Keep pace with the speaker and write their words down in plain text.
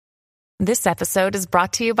This episode is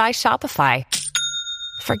brought to you by Shopify.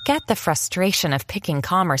 Forget the frustration of picking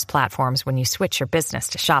commerce platforms when you switch your business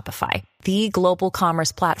to Shopify, the global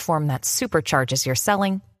commerce platform that supercharges your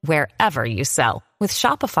selling wherever you sell. With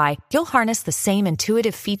Shopify, you'll harness the same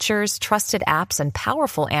intuitive features, trusted apps, and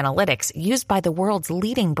powerful analytics used by the world's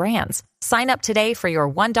leading brands. Sign up today for your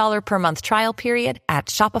 $1 per month trial period at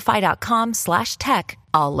shopify.com/tech,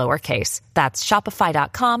 all lowercase. That's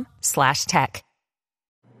shopify.com/tech.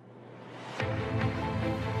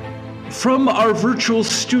 From our virtual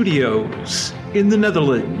studios in the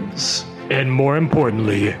Netherlands. And more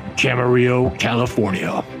importantly, Camarillo,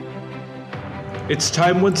 California. It's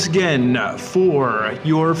time once again for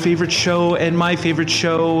your favorite show and my favorite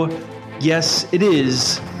show. Yes, it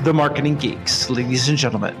is The Marketing Geeks, ladies and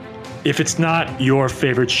gentlemen. If it's not your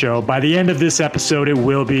favorite show, by the end of this episode, it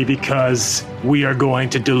will be, because we are going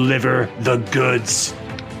to deliver the goods.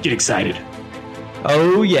 Get excited.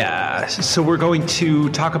 Oh, yeah. So we're going to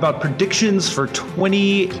talk about predictions for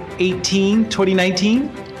 2018, 2019?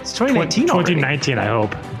 It's 2019 already. 2019, I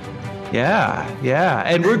hope. Yeah.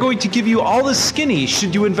 And we're going to give you all the skinny.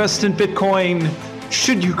 Should you invest in Bitcoin?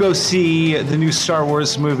 Should you go see the new Star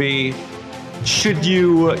Wars movie? Should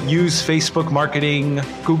you use Facebook marketing,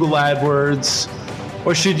 Google AdWords?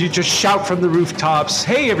 Or should you just shout from the rooftops,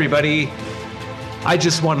 hey, everybody, I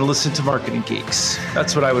just want to listen to Marketing Geeks?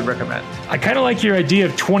 That's what I would recommend. I kind of like your idea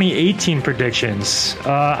of 2018 predictions.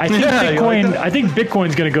 I think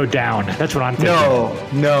Bitcoin's going to go down. That's what I'm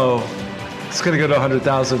thinking. No. It's going to go to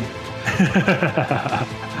 100,000.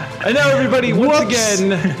 And now, everybody, once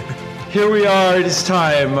again, here we are. It is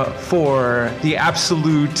time for the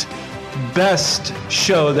absolute best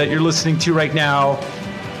show that you're listening to right now.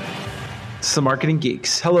 It's the Marketing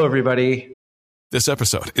Geeks. Hello, everybody. This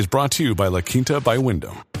episode is brought to you by La Quinta by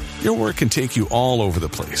Wyndham. Your work can take you all over the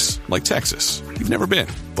place, like Texas. You've never been,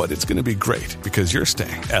 but it's going to be great because you're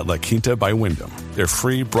staying at La Quinta by Wyndham. Their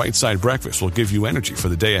free Bright Side breakfast will give you energy for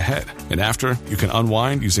the day ahead. And after, you can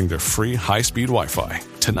unwind using their free high-speed Wi-Fi.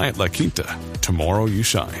 Tonight, La Quinta. Tomorrow, you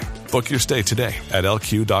shine. Book your stay today at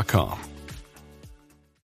lq.com.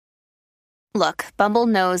 Look, Bumble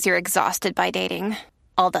knows you're exhausted by dating.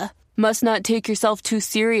 All the must not take yourself too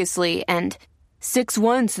seriously and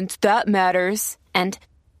 6'1" since that matters. And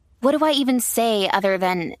what do I even say other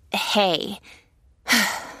than, hey?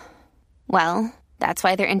 Well, that's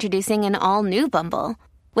why they're introducing an all-new Bumble,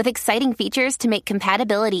 with exciting features to make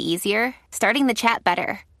compatibility easier, starting the chat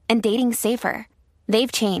better, and dating safer.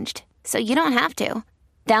 They've changed, so you don't have to.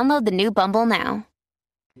 Download the new Bumble now.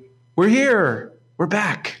 We're here. We're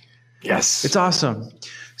back. Yes. It's awesome.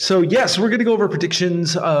 So, yes, we're going to go over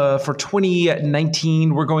predictions for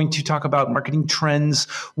 2019. We're going to talk about marketing trends,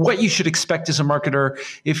 what you should expect as a marketer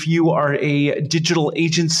if you are a digital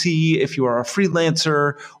agency, if you are a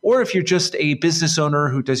freelancer, or if you're just a business owner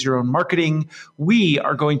who does your own marketing. We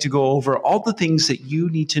are going to go over all the things that you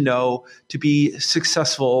need to know to be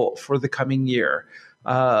successful for the coming year.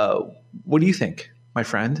 What do you think, my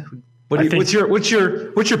friend? What's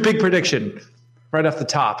your big prediction right off the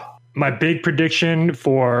top? My big prediction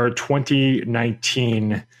for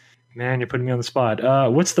 2019, man, you're putting me on the spot.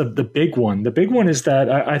 What's the big one? The big one is that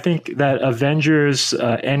I think that Avengers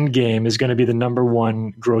Endgame is going to be the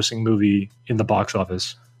 #1 grossing movie in the box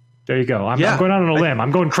office. There you go. I'm going out on a limb.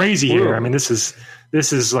 I'm going crazy here. I mean, this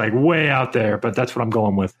is like way out there, but that's what I'm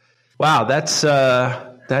going with. Wow, that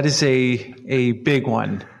is a big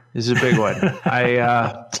one. This is a big one. I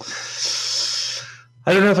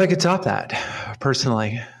don't know if I could top that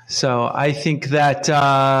personally. So I think that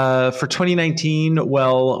for 2019,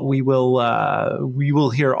 well, we will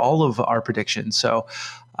hear all of our predictions. So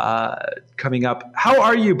coming up, how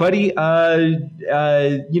are you, buddy?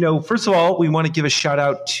 First of all, we want to give a shout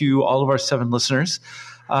out to all of our 7 listeners.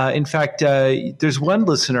 In fact, there's one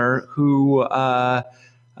listener who we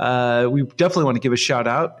definitely want to give a shout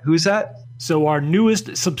out. Who is that? So our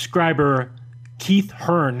newest subscriber, Keith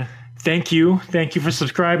Hearn. Thank you for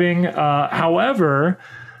subscribing. However,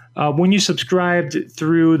 when you subscribed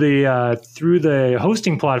through the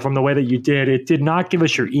hosting platform the way that you did, it did not give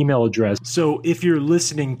us your email address. So if you're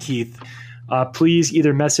listening, Keith, please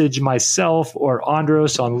either message myself or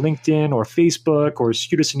Andros on LinkedIn or Facebook, or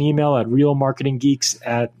shoot us an email at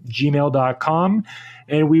realmarketinggeeks@gmail.com,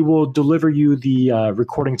 and we will deliver you the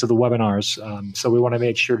recordings of the webinars. So we want to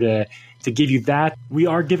make sure to give you that. We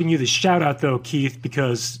are giving you the shout out though, Keith,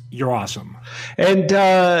 because you're awesome. And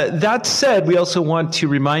that said, we also want to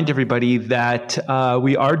remind everybody that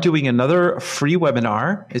we are doing another free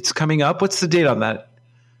webinar. It's coming up. What's the date on that?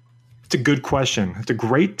 It's a good question. It's a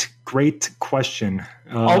great question.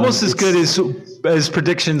 Almost as good as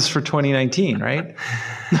predictions for 2019, right?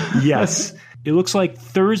 Yes. It looks like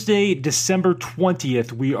Thursday, December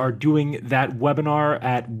 20th, we are doing that webinar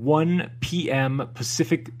at 1 p.m.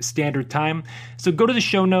 Pacific Standard Time. So go to the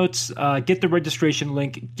show notes, get the registration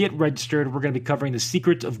link, get registered. We're going to be covering the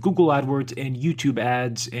secrets of Google AdWords and YouTube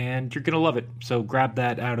ads, and you're going to love it. So grab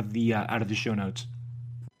that out of the show notes.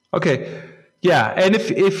 Okay. Yeah, and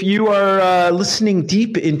if you are listening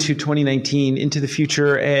deep into 2019, into the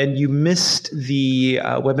future, and you missed the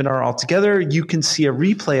webinar altogether, you can see a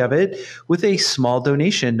replay of it with a small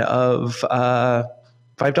donation of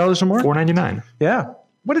 $5 or more. $4.99. Yeah,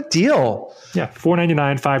 what a deal! Yeah,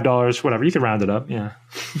 $4.99, $5, whatever. You can round it up. Yeah.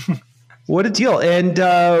 What a deal. And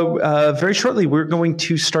very shortly, we're going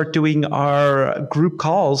to start doing our group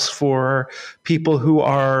calls for people who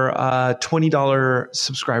are $20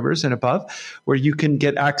 subscribers and above, where you can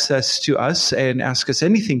get access to us and ask us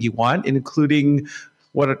anything you want, including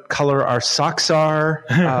what color our socks are,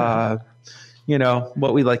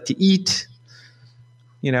 what we like to eat.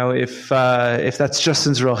 If that's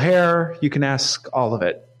Justin's real hair, you can ask all of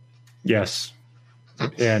it. Yes.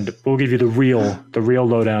 And we'll give you the real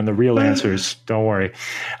lowdown, the real answers. Don't worry.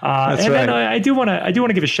 That's and right. then I do want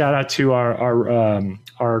to give a shout out to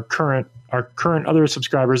our current other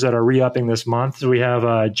subscribers that are re-upping this month. So we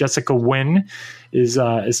have Jessica Wynn is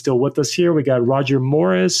still with us here. We got Roger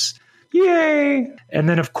Morris. Yay! And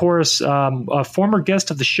then, of course, a former guest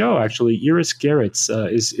of the show, actually, Iris Garretts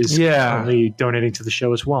is currently donating to the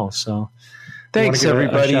show as well. So thanks,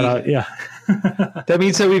 everybody. A shout out. Yeah. That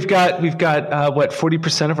means that we've got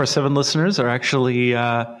 40% of our 7 listeners are actually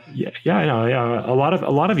I know. Yeah, a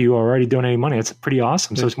lot of you are already donating money. It's pretty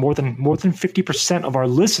awesome. So it's more than 50% of our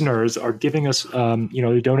listeners are giving us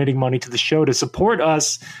donating money to the show to support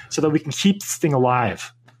us so that we can keep this thing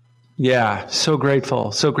alive. Yeah, so grateful.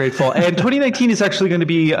 And 2019 is actually going to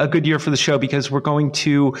be a good year for the show because we're going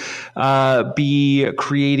to be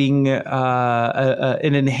creating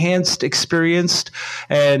an enhanced experience.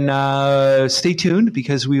 And stay tuned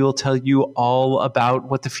because we will tell you all about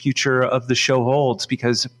what the future of the show holds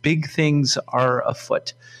because big things are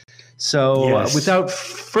afoot. So without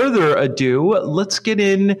further ado, let's get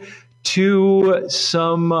into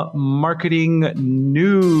some marketing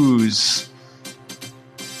news.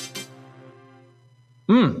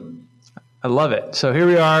 I love it. So here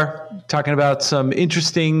we are talking about some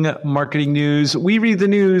interesting marketing news. We read the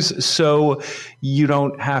news so you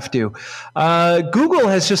don't have to. Google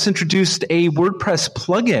has just introduced a WordPress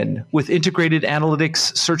plugin with integrated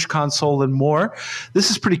analytics, Search Console, and more. This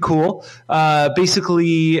is pretty cool.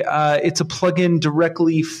 Basically, it's a plugin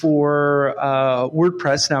directly for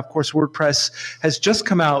WordPress. Now, of course, WordPress has just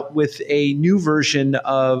come out with a new version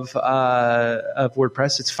of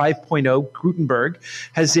WordPress. It's 5.0. Gutenberg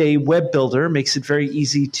has a web builder, makes it very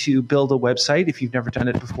easy to build a website if you've never done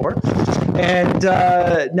it before. And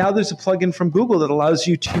now there's a plugin from Google that allows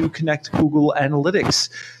you to connect Google Analytics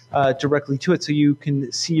directly to it. So you can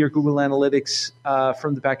see your Google Analytics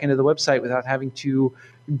from the back end of the website without having to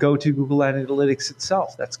go to Google Analytics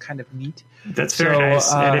itself. That's kind of neat. That's very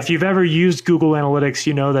nice. And if you've ever used Google Analytics,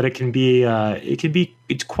 you know that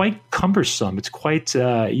it's quite cumbersome. It's quite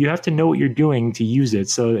you have to know what you're doing to use it.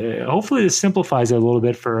 So hopefully this simplifies it a little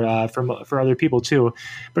bit for other people too.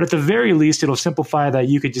 But at the very least, it'll simplify that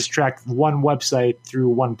you could just track one website through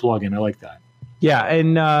one plugin. I like that. Yeah,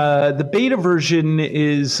 and the beta version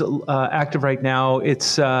is active right now.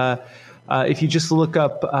 It's if you just look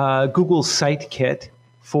up Google Sitekit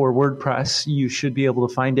for WordPress, you should be able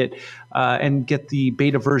to find it and get the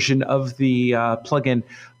beta version of the plugin.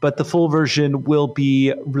 But the full version will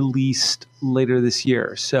be released later this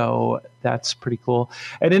year. So that's pretty cool.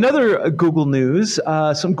 And in other Google news,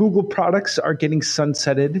 some Google products are getting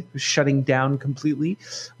sunsetted, shutting down completely.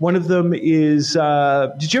 One of them is,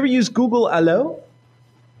 did you ever use Google Allo?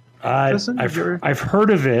 I've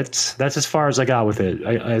heard of it. That's as far as I got with it.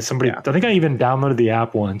 I think I even downloaded the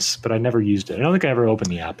app once, but I never used it. I don't think I ever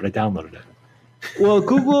opened the app, but I downloaded it. Well,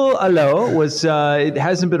 Google Allo was it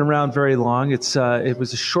hasn't been around very long. It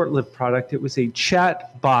was a short-lived product. It was a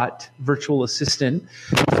chat bot virtual assistant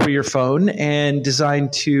for your phone and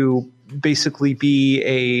designed to basically be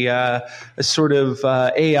a sort of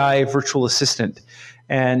AI virtual assistant.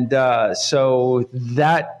 And so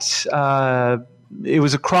that it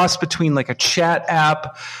was a cross between like a chat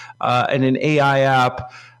app and an AI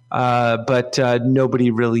app, but nobody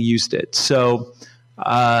really used it. So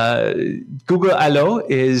Google Allo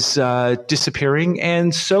is disappearing,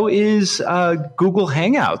 and so is Google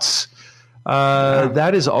Hangouts.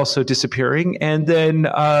 That is also disappearing. And then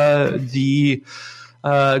the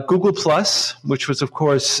Google Plus, which was, of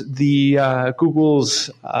course, the Google's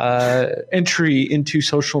entry into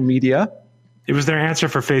social media. It was their answer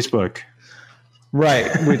for Facebook. Right,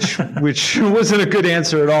 which wasn't a good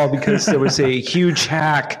answer at all, because there was a huge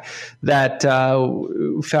hack that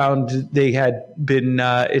found they had been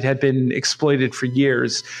it had been exploited for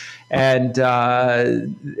years, and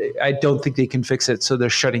I don't think they can fix it. So they're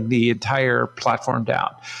shutting the entire platform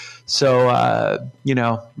down. So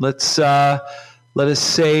let us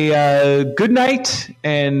say good night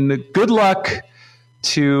and good luck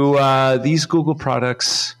to these Google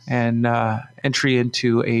products and entry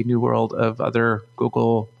into a new world of other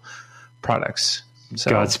Google products.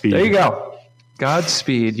 So, Godspeed. There you go.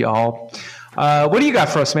 Godspeed, y'all. What do you got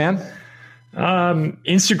for us, man?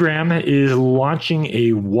 Instagram is launching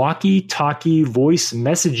a walkie-talkie voice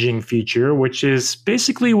messaging feature, which is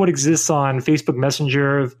basically what exists on Facebook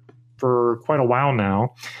Messenger for quite a while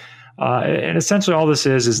now. And essentially all this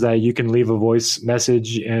is that you can leave a voice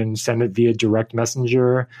message and send it via direct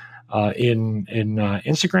messenger in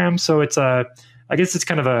Instagram. So I guess it's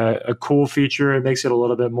kind of a cool feature. It makes it a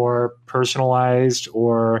little bit more personalized,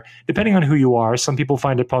 or depending on who you are. Some people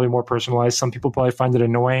find it probably more personalized. Some people probably find it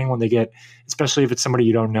annoying when they get, especially if it's somebody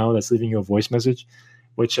you don't know that's leaving you a voice message,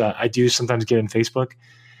 which I do sometimes get in Facebook.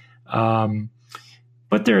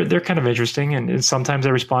 But they're kind of interesting, and sometimes I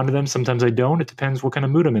respond to them, sometimes I don't. It depends what kind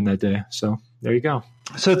of mood I'm in that day. So there you go.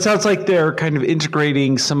 So it sounds like they're kind of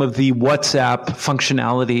integrating some of the WhatsApp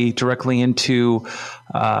functionality directly into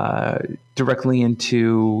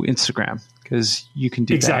Instagram, because you can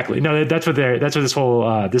do exactly. No, that's what this whole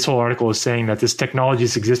article is saying, that this technology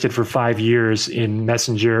has existed for 5 years in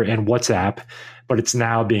Messenger and WhatsApp, but it's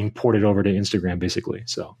now being ported over to Instagram, basically.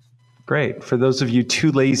 So. Great. For those of you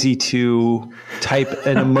too lazy to type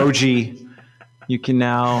an emoji, you can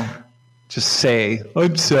now just say,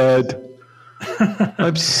 I'm sad.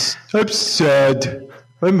 I'm sad.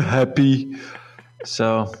 I'm happy.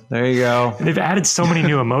 So there you go. And they've added so many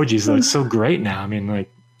new emojis, though. It's so great now. I mean,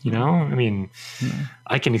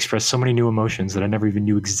 I can express so many new emotions that I never even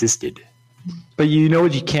knew existed. But you know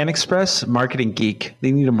what you can't express? Marketing geek.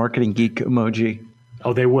 They need a marketing geek emoji.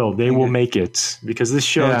 Oh, they will. They will make it, because this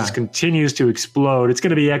show just continues to explode. It's going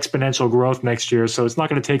to be exponential growth next year, so it's not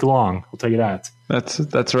going to take long. I'll tell you that.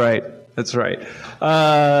 That's right. That's right.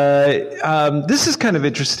 This is kind of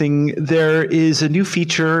interesting. There is a new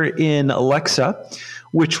feature in Alexa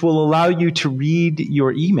which will allow you to read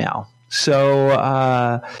your email.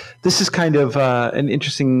 So this is kind of an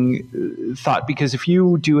interesting thought, because if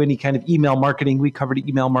you do any kind of email marketing, we covered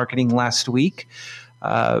email marketing last week.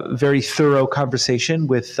 Very thorough conversation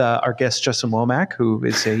with our guest, Justin Womack, who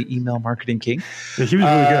is a email marketing king. Yeah, he was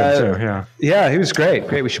really good too. Yeah. Yeah, he was great.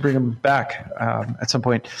 Great. We should bring him back at some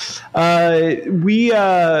point. We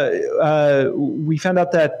found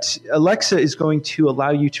out that Alexa is going to allow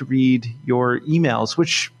you to read your emails,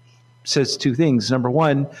 which says two things. Number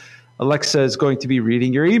one, Alexa is going to be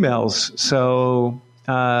reading your emails. So,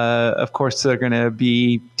 of course, they're going to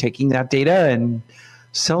be taking that data and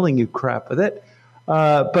selling you crap with it.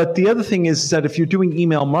 But the other thing is that if you're doing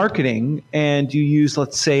email marketing and you use,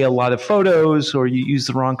 let's say, a lot of photos, or you use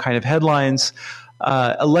the wrong kind of headlines,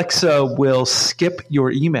 Alexa will skip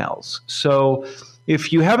your emails. So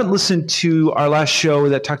if you haven't listened to our last show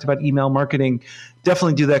that talked about email marketing,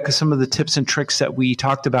 definitely do that, because some of the tips and tricks that we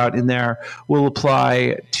talked about in there will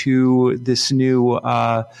apply to this new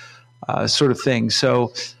sort of thing.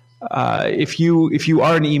 So if you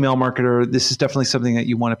are an email marketer, this is definitely something that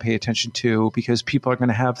you want to pay attention to, because people are going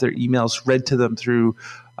to have their emails read to them through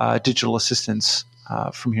digital assistants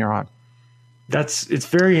from here on. It's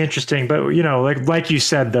very interesting, but like you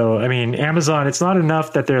said, though, I mean, Amazon, it's not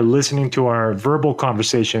enough that they're listening to our verbal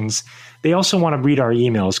conversations. They also want to read our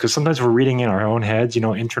emails, because sometimes we're reading in our own heads,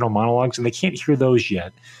 internal monologues, and they can't hear those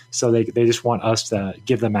yet. So they just want us to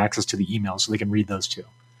give them access to the emails so they can read those too.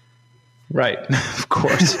 Right, of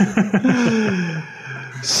course.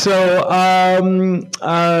 So,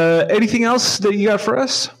 anything else that you got for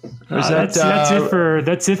us?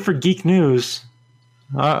 That's it for Geek News.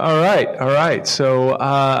 All right. So,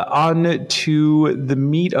 on to the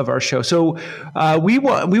meat of our show. So, we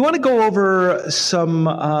want to go over some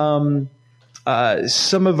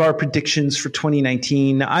of our predictions for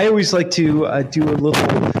 2019. I always like to do a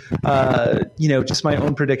little, just my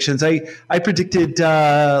own predictions. I predicted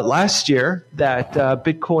last year that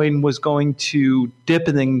Bitcoin was going to dip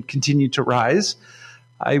and then continue to rise.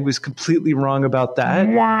 I was completely wrong about that.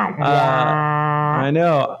 I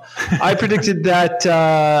know. I predicted that.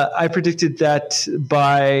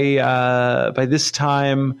 By this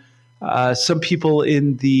time, Some people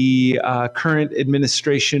in the current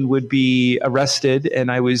administration would be arrested,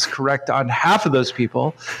 and I was correct on half of those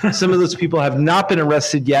people. Some of those people have not been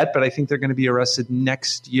arrested yet, but I think they're going to be arrested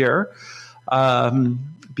next year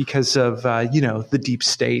because of the deep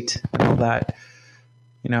state and all that.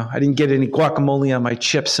 I didn't get any guacamole on my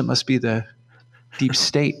chips. It must be the deep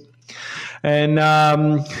state. And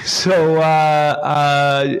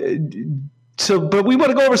but we want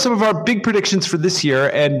to go over some of our big predictions for this year,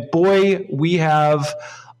 and boy, we have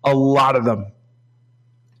a lot of them.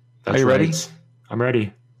 Are you ready? I'm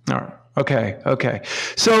ready. All right. Okay.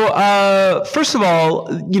 So first of all,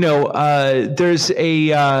 there's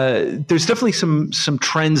definitely some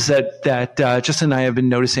trends that Justin and I have been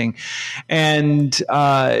noticing, and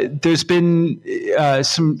there's been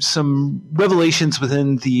some revelations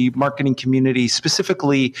within the marketing community,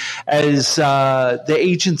 specifically as the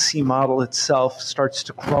agency model itself starts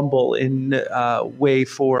to crumble in way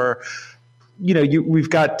for. We've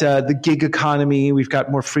got the gig economy, we've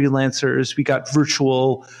got more freelancers, we got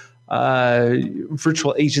virtual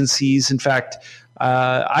agencies. In fact,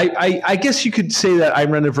 I guess you could say that I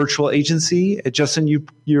run a virtual agency. Justin,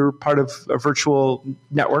 you're part of a virtual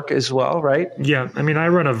network as well, right? Yeah. I mean, I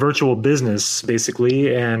run a virtual business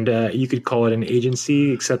basically, and you could call it an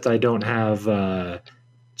agency, except I don't have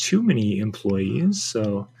too many employees.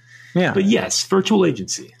 So, yeah. But yes, virtual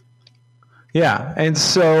agency. Yeah, and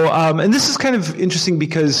so and this is kind of interesting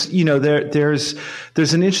because there's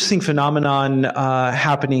an interesting phenomenon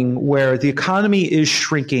happening where the economy is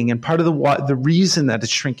shrinking, and part of the reason that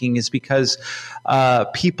it's shrinking is because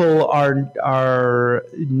people are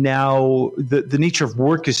now the nature of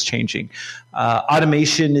work is changing.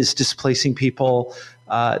 Automation is displacing people.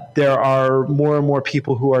 There are more and more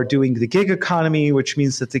people who are doing the gig economy, which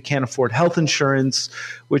means that they can't afford health insurance,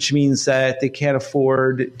 which means that they can't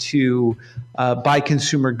afford to buy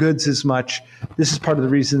consumer goods as much. This is part of the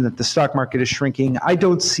reason that the stock market is shrinking. I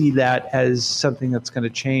don't see that as something that's going to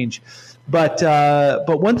change. But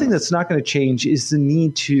one thing that's not going to change is the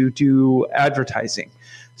need to do advertising.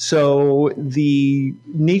 So the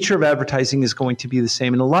nature of advertising is going to be the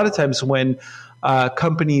same. And a lot of times when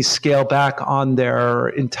companies scale back on their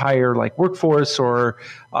entire workforce or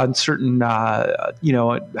on certain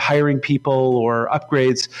hiring people or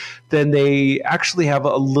upgrades, then they actually have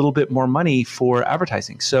a little bit more money for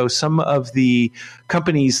advertising. So some of the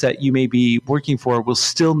companies that you may be working for will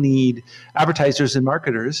still need advertisers and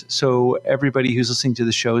marketers. So everybody who's listening to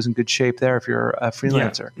the show is in good shape there if you're a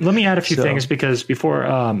freelancer. Yeah. Let me add a few things because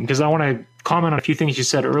I want to comment on a few things you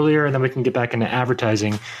said earlier, and then we can get back into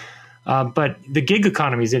advertising. But the gig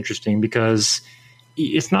economy is interesting because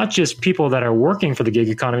it's not just people that are working for the gig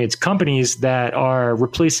economy. It's companies that are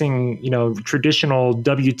replacing, traditional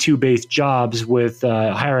W-2 based jobs with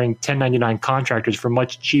hiring 1099 contractors for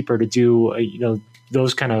much cheaper to do,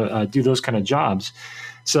 those kind of jobs.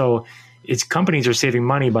 So it's companies are saving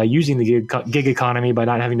money by using the gig economy by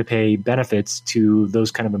not having to pay benefits to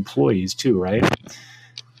those kind of employees too, right?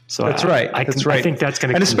 So that's right. I think that's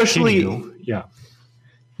going to continue. Especially,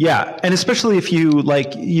 yeah, and especially if you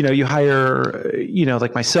you hire,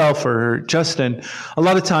 like myself or Justin, a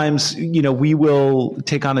lot of times, we will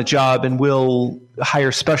take on a job and we'll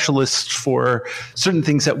hire specialists for certain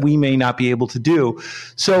things that we may not be able to do.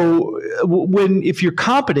 So if you're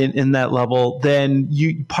competent in that level,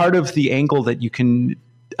 then part of the angle that you can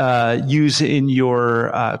use in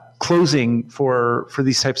your closing for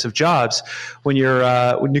these types of jobs when you're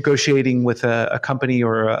negotiating with a company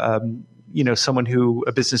or a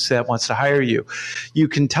business that wants to hire you, you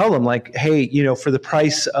can tell them hey, for the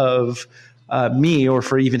price of me, or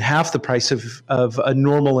for even half the price of a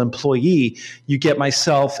normal employee, you get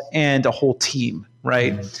myself and a whole team.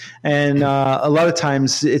 Right. Mm-hmm. And a lot of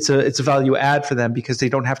times it's a value add for them because they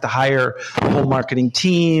don't have to hire a whole marketing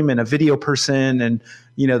team and a video person and,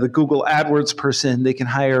 the Google AdWords person. They can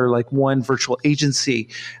hire one virtual agency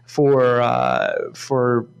for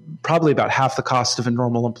probably about half the cost of a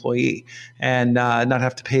normal employee and not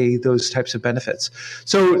have to pay those types of benefits.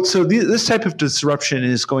 So this type of disruption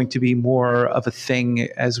is going to be more of a thing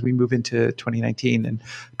as we move into 2019 and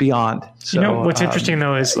beyond. So, what's interesting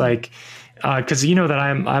though is because that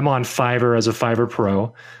I'm on Fiverr as a Fiverr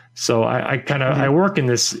Pro, so I work in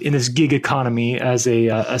this gig economy as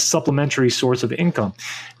a supplementary source of income.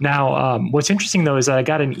 Now, what's interesting though is that I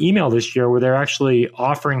got an email this year where they're actually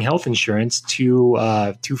offering health insurance to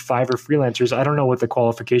Fiverr freelancers. I don't know what the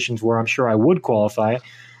qualifications were. I'm sure I would qualify.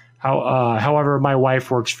 However, my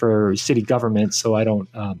wife works for city government, so I don't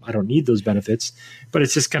need those benefits. But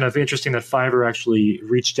it's just kind of interesting that Fiverr actually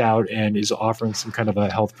reached out and is offering some kind of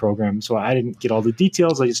a health program. So I didn't get all the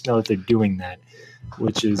details. I just know that they're doing that.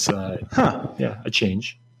 which is a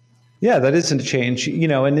change. Yeah, that isn't a change,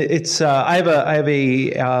 and it's I have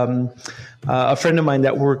a friend of mine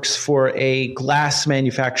that works for a glass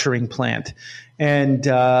manufacturing plant, and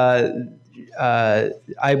I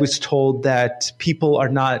was told that people are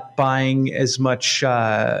not buying as much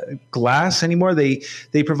glass anymore.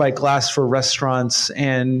 They provide glass for restaurants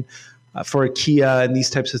and for IKEA and these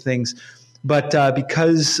types of things. But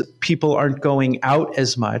because people aren't going out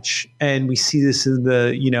as much, and we see this in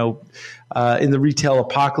the in the retail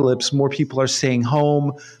apocalypse, more people are staying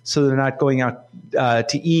home, so they're not going out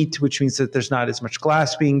to eat, which means that there's not as much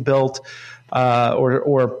glass being built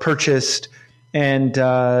or purchased, and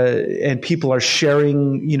people are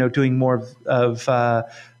sharing, doing more of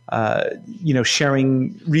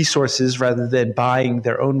sharing resources rather than buying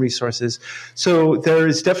their own resources. So there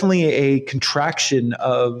is definitely a contraction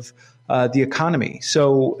of the economy.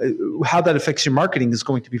 So how that affects your marketing is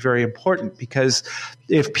going to be very important, because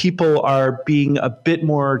if people are being a bit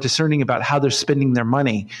more discerning about how they're spending their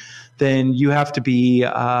money, then you have to be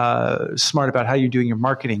smart about how you're doing your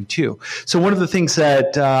marketing too. So one of the things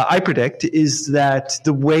that I predict is that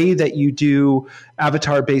the way that you do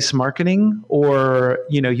avatar-based marketing, or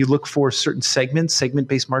you look for certain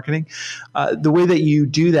segment-based marketing, the way that you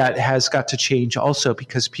do that has got to change also,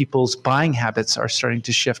 because people's buying habits are starting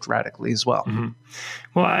to shift radically as well. Mm-hmm.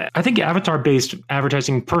 Well, I think avatar-based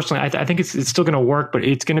advertising, personally, I think it's still going to work, but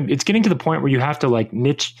it's getting to the point where you have to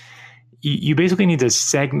niche. You basically need to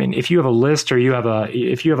segment. If you have a list, or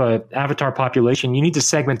if you have a avatar population, you need to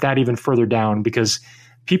segment that even further down, because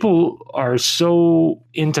people are so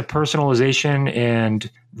into personalization,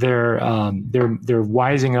 and they're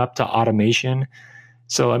wising up to automation.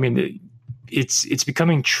 So I mean, it's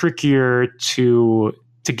becoming trickier to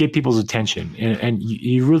get people's attention, and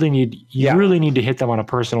you really need to hit them on a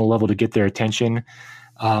personal level to get their attention.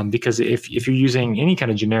 Because if you're using any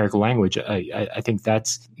kind of generic language, I think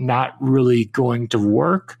that's not really going to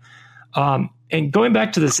work. And going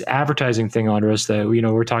back to this advertising thing, Andres, that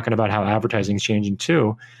we're talking about how advertising is changing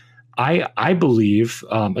too. I believe,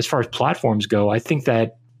 as far as platforms go, I think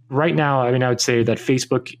that right now, I would say that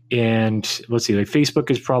Facebook and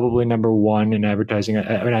Facebook is probably number one in advertising.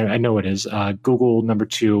 I know it is. Google number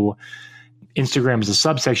two. Instagram is a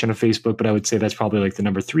subsection of Facebook, but I would say that's probably the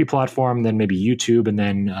number 3 platform, then maybe YouTube, and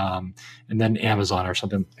then Amazon or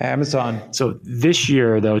something. Amazon. So this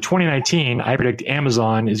year, though, 2019, I predict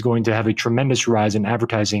Amazon is going to have a tremendous rise in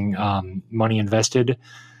advertising money invested.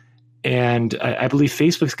 And I believe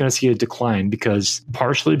Facebook's going to see a decline,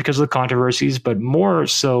 partially because of the controversies, but more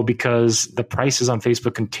so because the prices on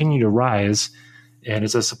Facebook continue to rise, and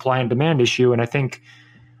it's a supply and demand issue. And I think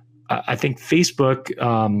Facebook,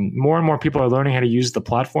 more and more people are learning how to use the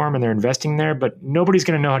platform, and they're investing there, but nobody's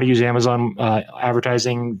going to know how to use Amazon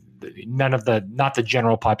advertising. Not the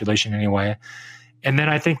general population anyway. And then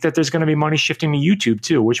I think that there's going to be money shifting to YouTube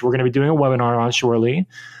too, which we're going to be doing a webinar on shortly.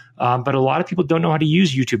 But a lot of people don't know how to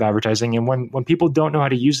use YouTube advertising. And when people don't know how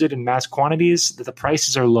to use it in mass quantities, the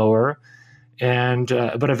prices are lower. And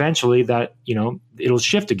but eventually that it'll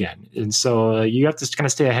shift again, and so you have to kind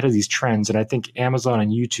of stay ahead of these trends. And I think Amazon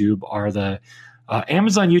and YouTube are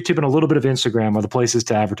Amazon, YouTube, and a little bit of Instagram are the places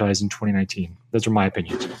to advertise in 2019. Those are my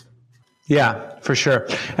opinions. Yeah, for sure.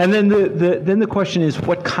 And then the question is,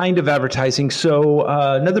 what kind of advertising? So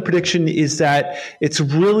another prediction is that it's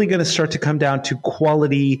really going to start to come down to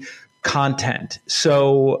quality content.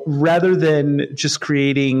 So rather than just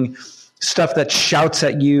creating stuff that shouts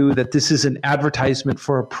at you that this is an advertisement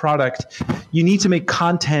for a product, you need to make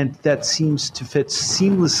content that seems to fit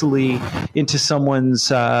seamlessly into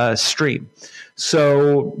someone's stream.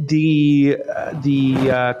 So the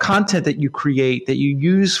content that you create, that you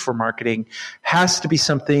use for marketing, has to be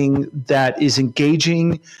something that is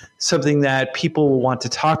engaging, something that people will want to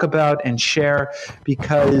talk about and share.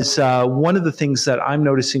 Because one of the things that I'm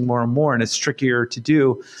noticing more and more, and it's trickier to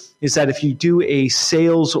do, is that if you do a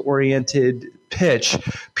sales-oriented pitch,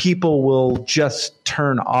 people will just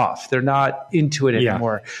turn off. They're not into it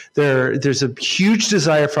anymore. There's a huge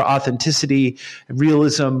desire for authenticity,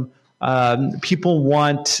 realism. People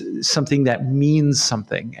want something that means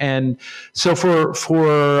something. And so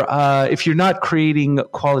for if you're not creating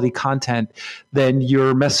quality content, then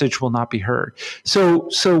your message will not be heard. So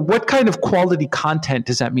what kind of quality content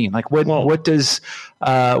does that mean? What does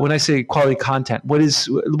when I say quality content, what does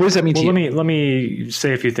that mean to you? Let me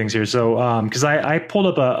say a few things here. So because I pulled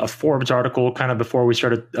up a Forbes article kind of before we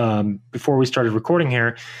started recording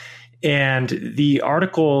here. And the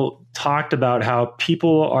article talked about how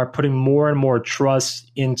people are putting more and more trust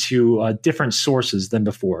into different sources than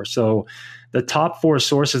before. So the top 4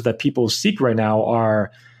 sources that people seek right now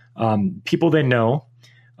are people they know.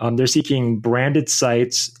 They're seeking branded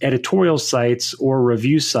sites, editorial sites, or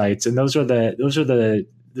review sites, and those are the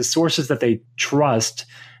sources that they trust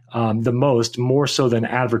the most, more so than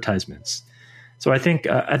advertisements. So I think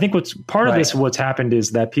what's part of this, what's happened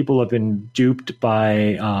is that people have been duped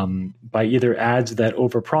by either ads that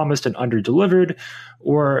overpromised and underdelivered,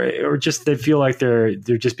 or just they feel like they're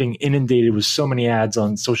just being inundated with so many ads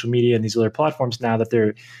on social media and these other platforms now that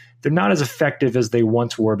they're not as effective as they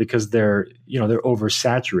once were because they're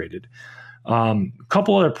oversaturated. A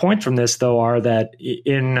couple other points from this though are that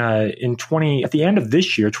at the end of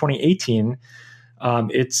this year, 2018.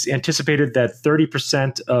 It's anticipated that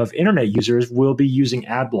 30% of internet users will be using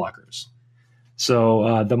ad blockers.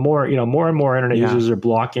 So the more and more internet users are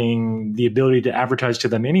blocking the ability to advertise to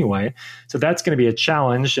them anyway. So that's going to be a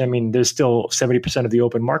challenge. I mean, there's still 70% of the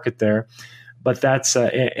open market there, but that's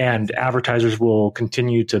and advertisers will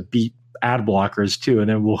continue to beat ad blockers too, and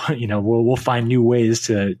then we'll find new ways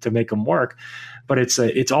to make them work. But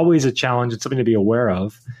it's always a challenge. It's something to be aware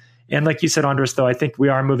of. And like you said, Andres, though, I think we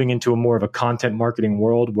are moving into a more of a content marketing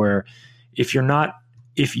world where if you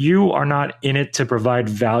are not in it to provide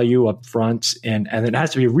value up front, and it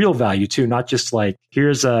has to be real value too, not just like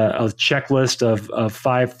here's a checklist of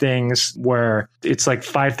 5 things where it's like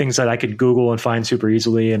 5 things that I could Google and find super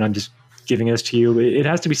easily, and I'm just giving this to you. It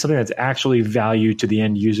has to be something that's actually value to the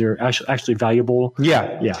end user, actually valuable.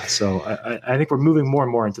 Yeah. So I think we're moving more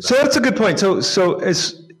and more into that. So that's a good point.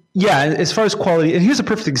 As far as quality, and here's a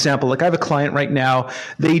perfect example. Like I have a client right now,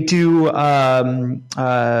 they do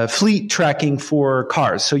fleet tracking for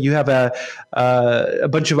cars. So you have a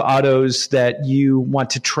bunch of autos that you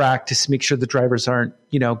want to track to make sure the drivers aren't,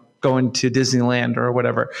 going to Disneyland or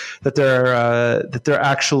whatever, that they're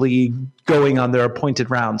actually going on their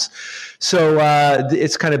appointed rounds. So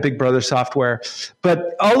it's kind of Big Brother software.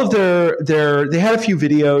 But all of they had a few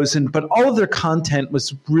videos, but all of their content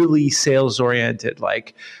was really sales oriented,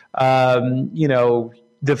 like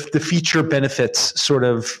the feature benefits sort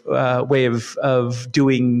of way of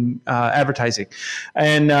doing advertising,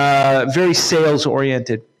 and very sales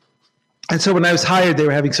oriented. And so when I was hired, they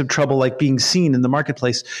were having some trouble like being seen in the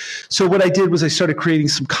marketplace. So what I did was I started creating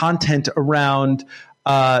some content around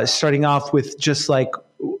starting off with just like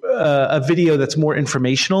a video that's more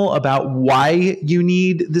informational about why you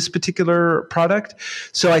need this particular product.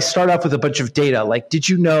 So I start off with a bunch of data. Like, did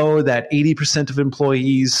you know that 80% of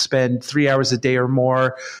employees spend 3 hours a day or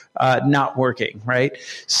more not working, right?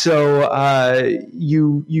 So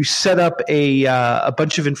you set up a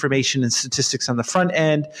bunch of information and statistics on the front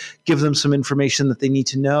end, give them some information that they need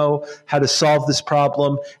to know, how to solve this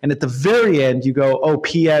problem. And at the very end, you go, oh,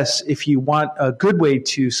 P.S., if you want a good way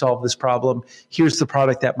to solve this problem, here's the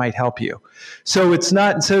product that might help you. So it's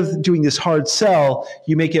not, instead of doing this hard sell,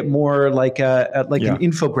 you make it more like an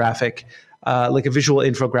infographic. Like a visual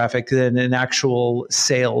infographic than an actual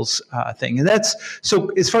sales thing. And that's, so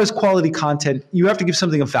as far as quality content, you have to give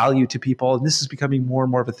something of value to people. And this is becoming more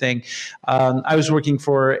and more of a thing. I was working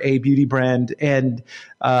for a beauty brand, and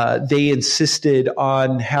they insisted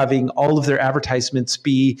on having all of their advertisements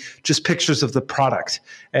be just pictures of the product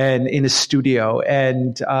and in a studio.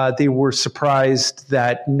 And they were surprised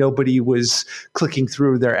that nobody was clicking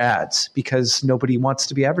through their ads because nobody wants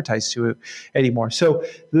to be advertised to anymore. So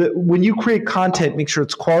when you create content, make sure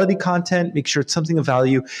it's quality content, make sure it's something of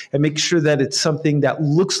value, and make sure that it's something that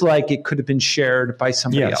looks like it could have been shared by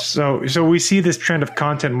somebody else. So we see this trend of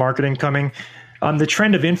content marketing coming. The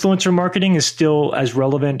trend of influencer marketing is still as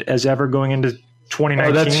relevant as ever going into 2019.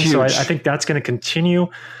 Oh, that's huge. So I think that's going to continue.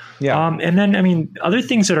 Yeah. And then, I mean, other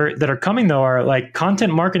things that are coming though are like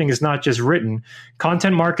content marketing is not just written.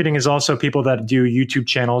 Content marketing is also people that do YouTube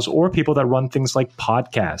channels or people that run things like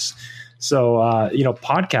podcasts. So,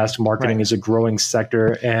 podcast marketing is a growing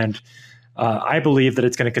sector, and I believe that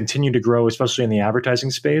it's going to continue to grow, especially in the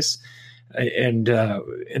advertising space. And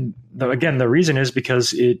again, the reason is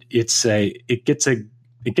because it gets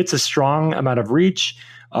a strong amount of reach.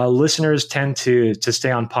 Listeners tend to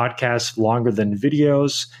stay on podcasts longer than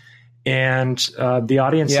videos, and the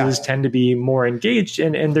audiences tend to be more engaged,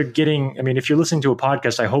 and they're getting, I mean, if you're listening to a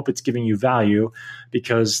podcast, I hope it's giving you value,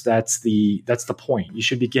 because that's the point. You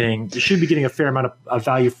should be getting a fair amount of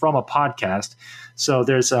value from a podcast. So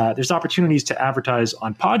there's opportunities to advertise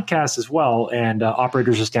on podcasts as well, and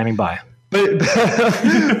operators are standing by.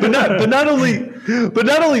 But not only But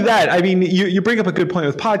not only that, I mean, you bring up a good point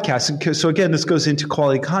with podcasts. So again, this goes into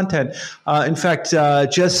quality content. In fact,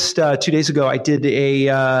 just 2 days ago, I did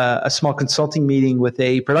a small consulting meeting with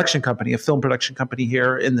a production company, a film production company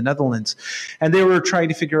here in the Netherlands. And they were trying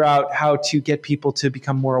to figure out how to get people to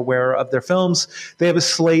become more aware of their films. They have a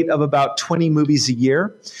slate of about 20 movies a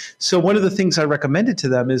year. So one of the things I recommended to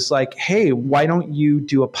them is like, hey, why don't you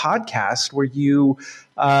do a podcast where you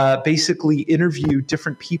basically interview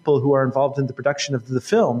different people who are involved in the production of the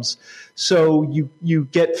films. So you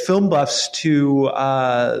get film buffs to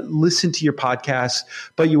listen to your podcast,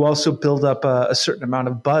 but you also build up a certain amount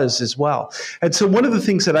of buzz as well. And so one of the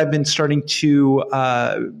things that I've been starting to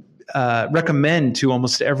recommend to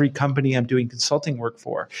almost every company I'm doing consulting work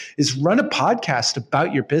for is run a podcast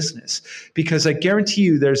about your business, because I guarantee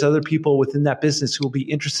you there's other people within that business who will be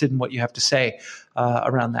interested in what you have to say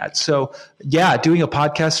around that. So yeah, doing a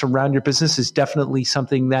podcast around your business is definitely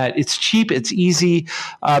something that it's cheap, it's easy.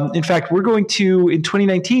 In fact, we're going to, in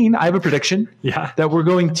 2019, I have a prediction that we're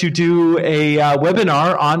going to do a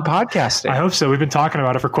webinar on podcasting. I hope so. We've been talking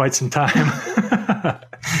about it for quite some time.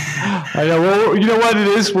 I know. Well, you know what it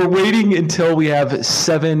is? We're waiting until we have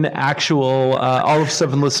 7 actual, all of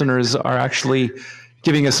 7 listeners are actually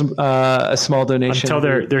giving us a small donation. Until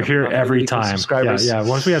they're here every time. Yeah.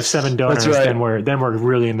 Once we have 7 donors, right. then we're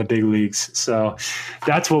really in the big leagues. So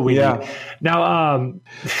that's what we need. Now,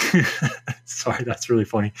 sorry, that's really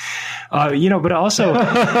funny. But also,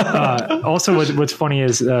 what's funny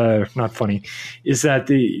is not funny is that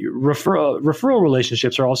the referral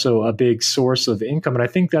relationships are also a big source of income, and I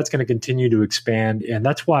think that's going to continue to expand. And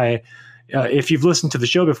that's why, if you've listened to the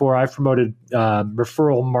show before, I've promoted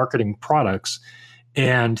referral marketing products.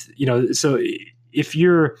 And, so if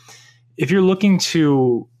you're looking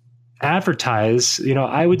to advertise,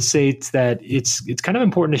 I would say that it's kind of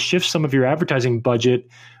important to shift some of your advertising budget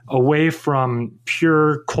away from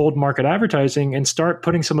pure cold market advertising and start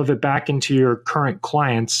putting some of it back into your current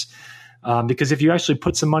clients. Because if you actually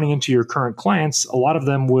put some money into your current clients, a lot of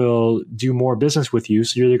them will do more business with you.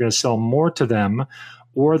 So you're either going to sell more to them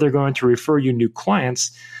or they're going to refer you new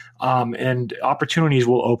clients. And opportunities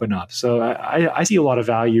will open up. So I see a lot of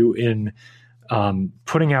value in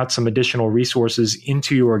putting out some additional resources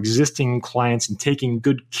into your existing clients and taking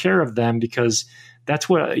good care of them, because that's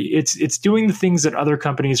what it's doing the things that other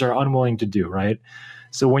companies are unwilling to do, right?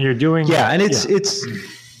 So when you're doing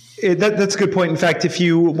that's a good point. In fact, if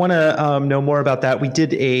you want to know more about that, we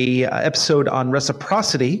did a episode on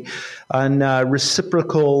reciprocity, on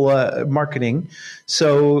reciprocal marketing.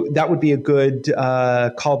 So that would be a good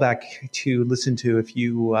callback to listen to if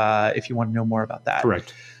you want to know more about that.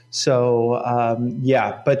 Correct. So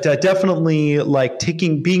but definitely like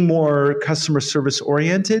being more customer service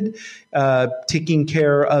oriented, taking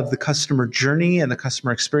care of the customer journey and the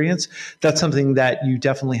customer experience. That's something that you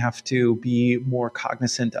definitely have to be more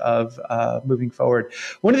cognizant of moving forward.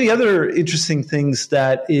 One of the other interesting things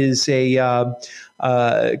that is a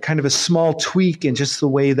kind of a small tweak in just the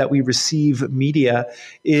way that we receive media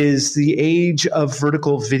is the age of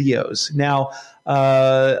vertical videos. Now,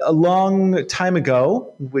 a long time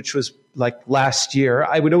ago, which was like last year,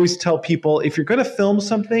 I would always tell people, if you're going to film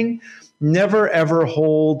something, never ever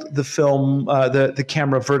hold the film, the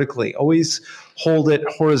camera vertically. Always hold it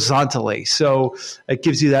horizontally. So it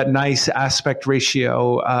gives you that nice aspect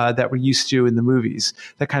ratio that we're used to in the movies,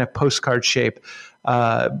 that kind of postcard shape.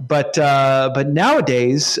 But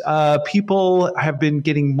nowadays, people have been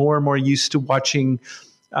getting more and more used to watching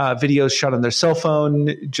videos shot on their cell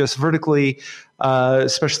phone just vertically,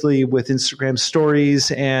 especially with Instagram stories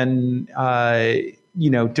and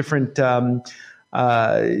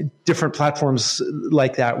different platforms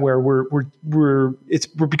like that, where we're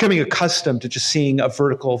becoming accustomed to just seeing a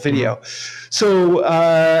vertical video. Mm-hmm. So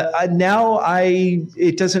now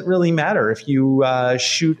it doesn't really matter if you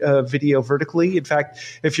shoot a video vertically. In fact,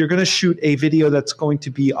 if you're going to shoot a video that's going to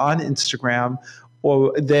be on Instagram,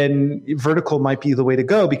 well, then vertical might be the way to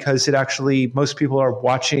go, because most people are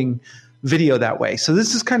watching video that way. So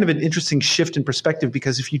this is kind of an interesting shift in perspective,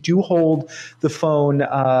 because if you do hold the phone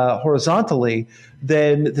horizontally,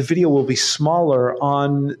 then the video will be smaller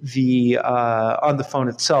on the phone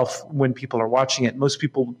itself when people are watching it. Most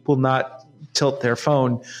people will not tilt their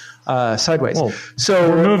phone sideways. Well, so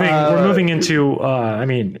we're moving into,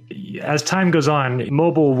 as time goes on,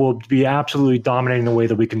 mobile will be absolutely dominating the way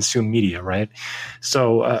that we consume media, right?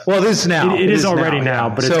 So, it is now. It is already now,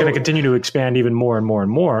 but it's going to continue to expand even more and more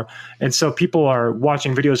and more. And so people are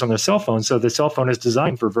watching videos on their cell phone. So the cell phone is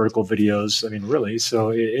designed for vertical videos. I mean, really. So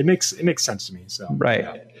it makes sense to me. So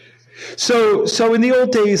right. So in the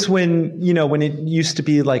old days when it used to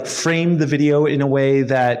be like frame the video in a way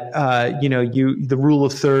that, the rule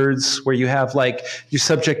of thirds where you have like your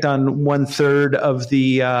subject on 1/3 of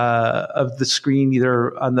the screen,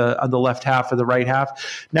 either on the left half or the right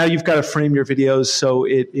half. Now you've got to frame your videos so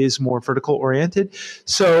it is more vertical oriented.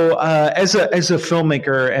 So as a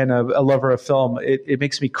filmmaker and a lover of film, it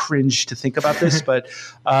makes me cringe to think about this, but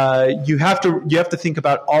you have to think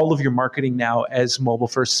about all of your marketing now as mobile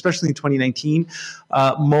first, especially in 2019.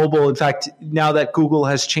 Mobile, in fact, now that Google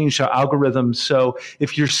has changed our algorithms, so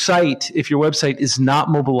if your website is not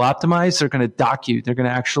mobile optimized, they're going to dock you. They're going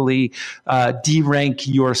to actually de-rank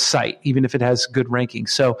your site, even if it has good ranking.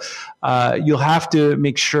 So you'll have to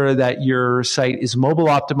make sure that your site is mobile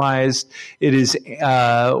optimized. It is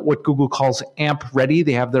what Google calls AMP ready.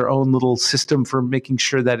 They have their own little system for making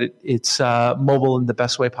sure that it's mobile in the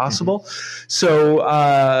best way possible. Mm-hmm.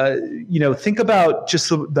 So, think about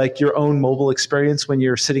just like your own mobile experience when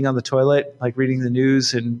you're sitting on the toilet, like reading the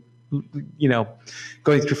news and,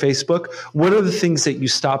 going through Facebook. What are the things that you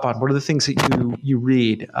stop on? What are the things that you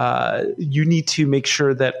read? You need to make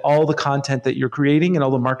sure that all the content that you're creating and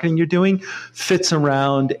all the marketing you're doing fits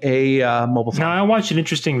around a mobile phone. Now, I watched an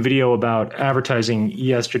interesting video about advertising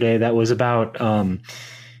yesterday that was about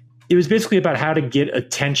it was basically about how to get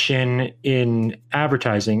attention in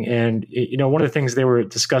advertising. And, one of the things they were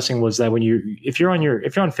discussing was that if you're on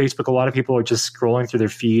Facebook, a lot of people are just scrolling through their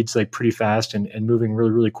feeds like pretty fast and moving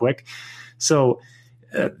really, really quick. So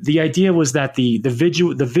the idea was that the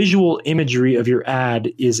visual imagery of your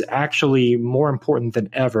ad is actually more important than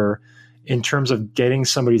ever in terms of getting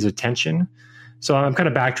somebody's attention. So I'm kind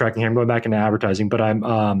of backtracking here. I'm going back into advertising, but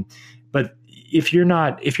but if you're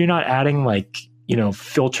not adding like,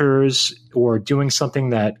 filters or doing something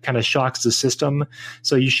that kind of shocks the system.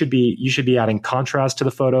 So you should be adding contrast to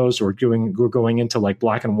the photos or going into like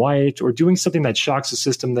black and white or doing something that shocks the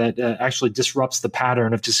system that actually disrupts the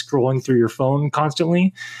pattern of just scrolling through your phone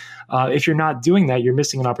constantly. If you're not doing that, you're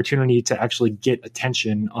missing an opportunity to actually get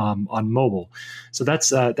attention on mobile. So that's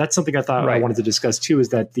something I thought I wanted to discuss too, is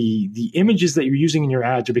that the images that you're using in your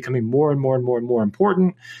ads are becoming more and more and more and more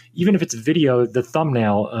important. Even if it's video, the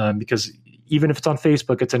thumbnail, because even if it's on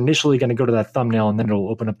Facebook, it's initially going to go to that thumbnail and then it'll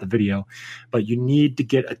open up the video. But you need to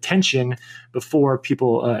get attention before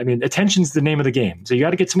people, attention's the name of the game. So you got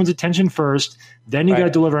to get someone's attention first, then you got to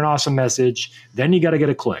deliver an awesome message, then you got to get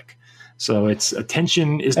a click. So it's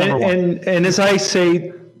attention is number one. And as I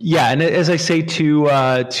say,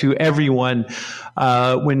 to everyone,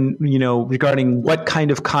 when regarding what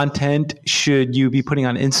kind of content should you be putting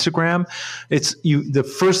on Instagram, the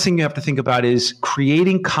first thing you have to think about is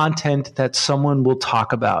creating content that someone will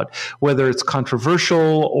talk about, whether it's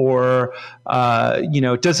controversial or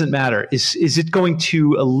it doesn't matter. Is it going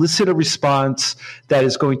to elicit a response that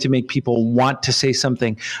is going to make people want to say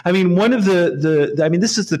something? I mean, one of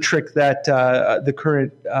this is the trick that the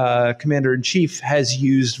current commander-in-chief has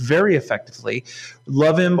used very effectively.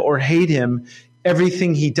 Love him or hate him,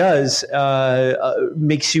 everything he does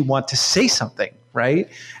makes you want to say something, right?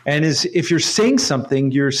 And if you're saying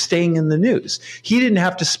something, you're staying in the news. He didn't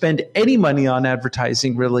have to spend any money on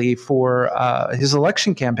advertising really for his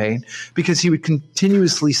election campaign because he would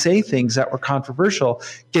continuously say things that were controversial,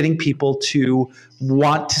 getting people to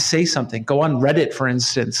want to say something. Go on Reddit, for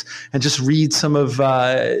instance, and just read some of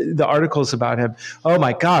the articles about him. Oh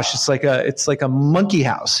my gosh, it's like a monkey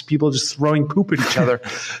house. People just throwing poop at each other.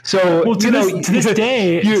 So well, to this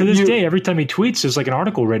day, every time he tweets, there's like an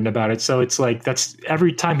article written about it. So it's like that's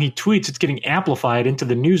every time he tweets, it's getting amplified into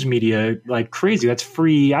the news media like crazy. That's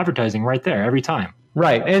free advertising right there every time.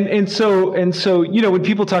 Right. And so, when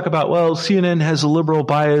people talk about, well, CNN has a liberal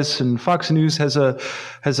bias and Fox News has a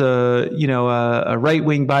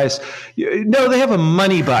right-wing bias. No, they have a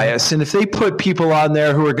money bias. And if they put people on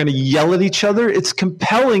there who are going to yell at each other, it's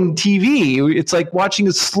compelling TV. It's like watching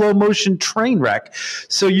a slow motion train wreck.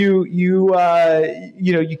 So you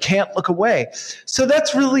can't look away. So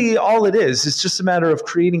that's really all it is. It's just a matter of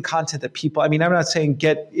creating content that people, I'm not saying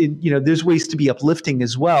there's ways to be uplifting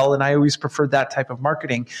as well. And I always prefer that type of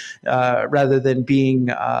marketing rather than being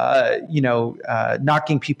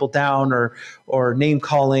knocking people down or name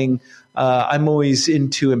calling. I'm always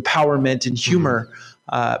into empowerment and humor,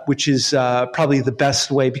 which is probably the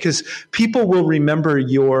best way because people will remember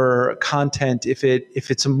your content if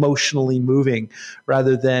it's emotionally moving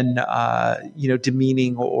rather than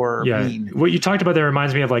demeaning or mean. What you talked about there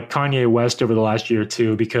reminds me of like Kanye West over the last year or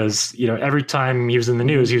two because every time he was in the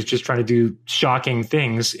news, he was just trying to do shocking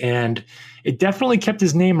things and it definitely kept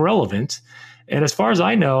his name relevant. And as far as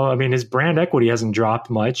I know, his brand equity hasn't dropped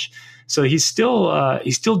much. So he's still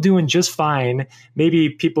doing just fine. Maybe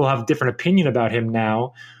people have a different opinion about him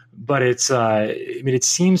now, but he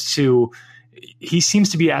seems to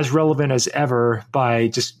be as relevant as ever by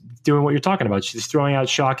just doing what you're talking about, just throwing out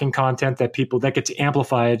shocking content that gets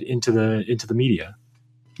amplified into the media.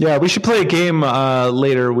 Yeah, we should play a game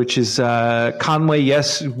later, which is Conway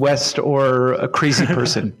Yes West or a crazy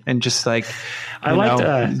person, and just like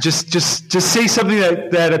just say something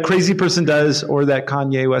that a crazy person does or that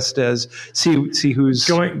Kanye West does. See who's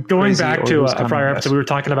going back to a prior episode. We were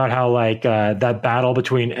talking about how like that battle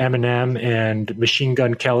between Eminem and Machine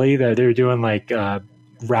Gun Kelly, that they were doing like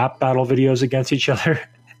rap battle videos against each other.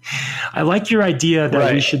 I like your idea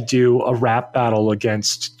that we should do a rap battle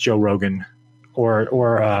against Joe Rogan. Or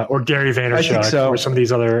Gary Vaynerchuk or some of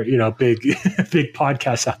these other big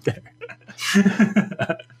podcasts out there.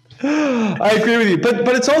 I agree with you,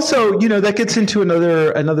 but it's also that gets into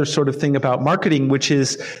another sort of thing about marketing, which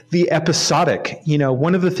is the episodic.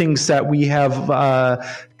 One of the things that we have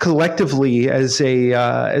collectively as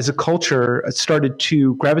a culture started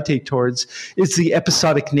to gravitate towards is the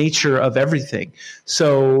episodic nature of everything.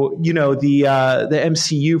 So the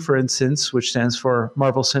MCU, for instance, which stands for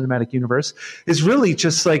Marvel Cinematic Universe, is really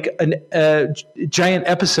just like giant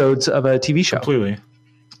episodes of a TV show. Completely.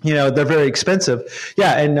 They're very expensive.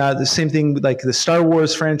 Yeah. And the same thing like the Star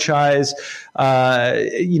Wars franchise.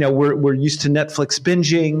 We're used to Netflix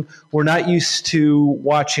binging. We're not used to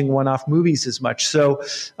watching one-off movies as much. So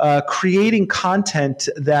creating content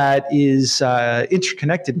that is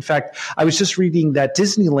interconnected. In fact, I was just reading that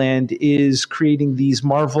Disneyland is creating these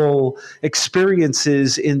Marvel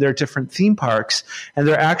experiences in their different theme parks, and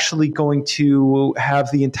they're actually going to have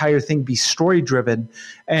the entire thing be story-driven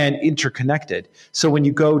and interconnected. So when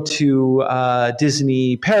you go to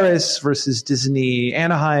Disney Paris versus Disney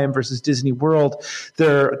Anaheim versus Disney World,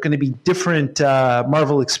 they're going to be different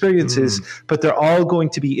Marvel experiences, but they're all going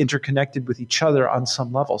to be interconnected with each other on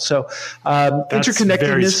some level. So interconnectedness,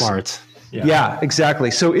 very smart. Yeah, exactly.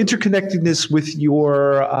 So interconnectedness with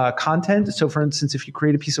your content. So for instance, if you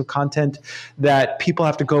create a piece of content that people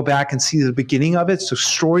have to go back and see the beginning of it, so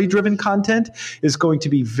story-driven content is going to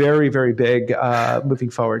be very, very big moving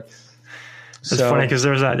forward. It's funny because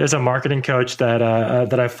there's a marketing coach that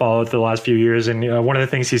I followed for the last few years, and one of the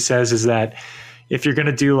things he says is that if you're going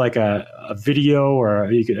to do like a video or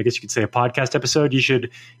I guess you could say a podcast episode, you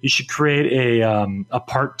should create a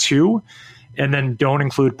part 2, and then don't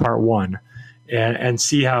include part 1, and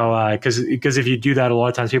see how because if you do that, a lot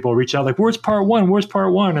of times people will reach out like, "Where's part 1? Where's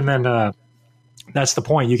part 1?" And then that's the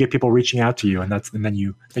point. You get people reaching out to you, and then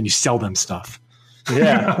you sell them stuff.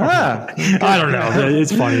 Yeah, I don't know.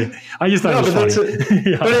 It's funny. I just thought it was funny.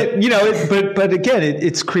 But again,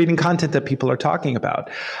 it's creating content that people are talking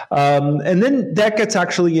about, and then that gets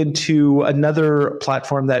actually into another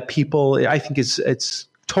platform that people, I think, it's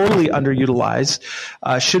totally underutilized,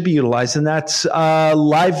 should be utilized, and that's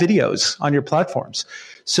live videos on your platforms.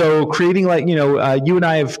 So creating you and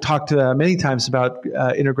I have talked many times about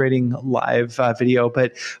integrating live video,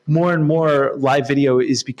 but more and more live video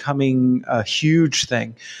is becoming a huge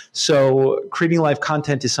thing. So creating live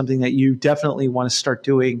content is something that you definitely want to start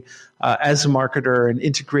doing as a marketer, and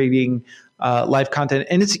integrating live content.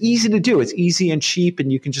 And it's easy to do. It's easy and cheap,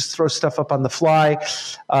 and you can just throw stuff up on the fly.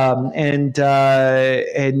 It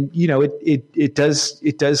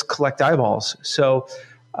does collect eyeballs. So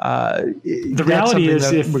the reality is,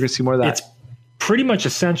 if we're going to see more of that, it's pretty much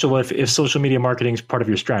essential if social media marketing is part of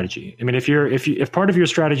your strategy. I mean, if part of your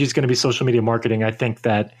strategy is going to be social media marketing, I think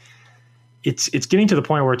that it's getting to the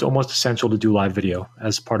point where it's almost essential to do live video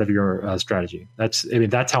as part of your strategy.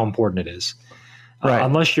 That's how important it is. Right.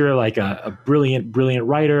 Unless you're like a brilliant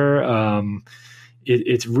writer,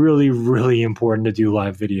 it's really, really important to do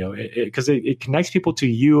live video because it connects people to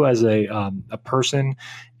you as a person.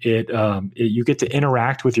 You get to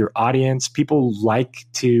interact with your audience. People like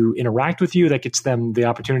to interact with you. That gets them the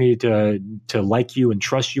opportunity to like you and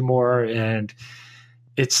trust you more. And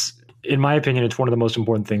it's, in my opinion, it's one of the most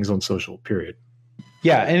important things on social, period.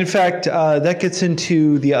 Yeah. And in fact, that gets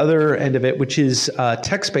into the other end of it, which is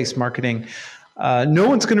text-based marketing. No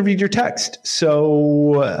one's going to read your text.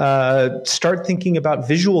 So start thinking about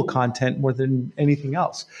visual content more than anything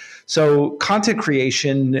else. So content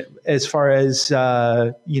creation, as far as,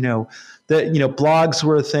 blogs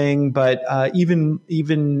were a thing, but even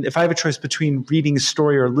if I have a choice between reading a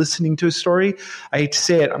story or listening to a story, I hate to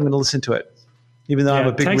say it, I'm going to listen to it, even though I'm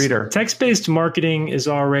a big reader. Text-based marketing is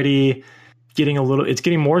already it's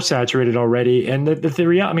getting more saturated already. And the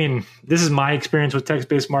reality, I mean, this is my experience with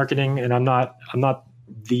text-based marketing, and I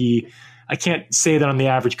can't say that I'm the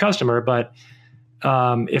average customer, but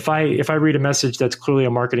if I read a message that's clearly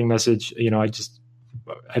a marketing message,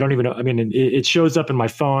 I don't even know. I mean, it shows up in my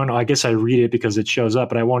phone. I guess I read it because it shows up,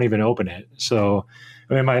 but I won't even open it. So,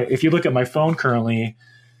 if you look at my phone currently,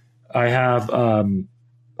 I have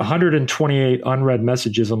 128 unread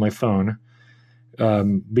messages on my phone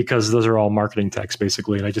because those are all marketing texts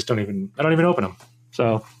basically, and I don't even open them.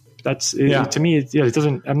 So that's to me. It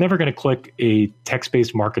doesn't. I'm never going to click a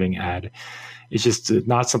text-based marketing ad. It's just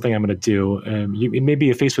not something I'm going to do. It may be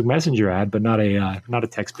a Facebook Messenger ad, but not a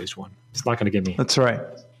text-based one. It's not going to get me. That's right.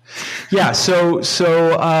 Yeah. So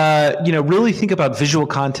really think about visual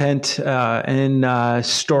content and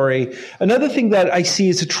story. Another thing that I see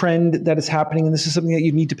as a trend that is happening, and this is something that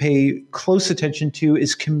you need to pay close attention to,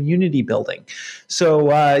 is community building.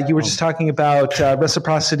 So you were just talking about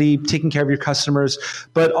reciprocity, taking care of your customers,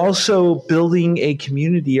 but also building a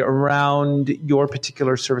community around your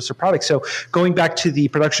particular service or product. So going back to the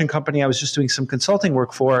production company I was just doing some consulting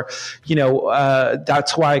work for,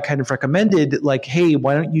 that's why I kind of recommended, like, hey,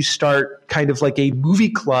 why don't you start kind of like a movie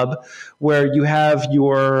club where you have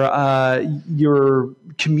your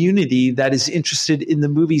community that is interested in the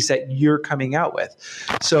movies that you're coming out with.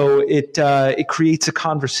 So it creates a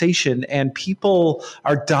conversation, and people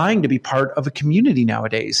are dying to be part of a community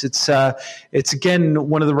nowadays. It's again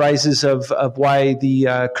one of the rises of why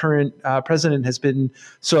the current president has been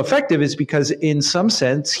so effective, is because in some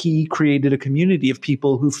sense he created a community of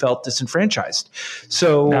people who felt disenfranchised.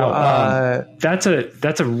 So now, that's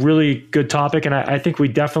a really good topic, and I think we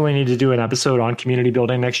definitely need to do an episode on community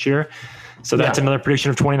building next year. So that's another prediction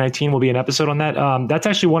of 2019 will be an episode on that. That's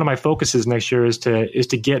actually one of my focuses next year is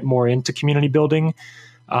to get more into community building.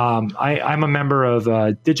 I'm a member of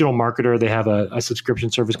Digital Marketer. They have a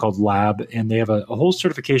subscription service called Lab, and they have a whole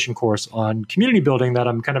certification course on community building that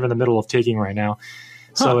I'm kind of in the middle of taking right now.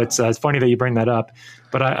 So it's funny that you bring that up.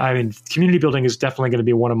 But I mean, community building is definitely going to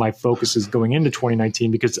be one of my focuses going into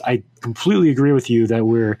 2019, because I completely agree with you that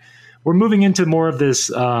we're moving into more of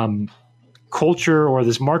this culture or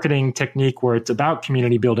this marketing technique where it's about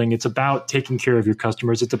community building. It's about taking care of your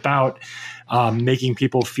customers. It's about making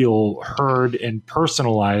people feel heard and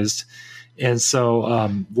personalized. And so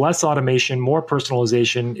less automation, more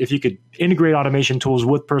personalization. If you could integrate automation tools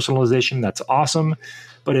with personalization, that's awesome.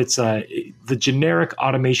 But it's the generic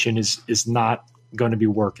automation is not going to be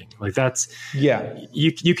working. Like that's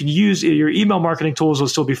you can use your email marketing tools will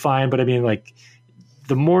still be fine, but I mean, like,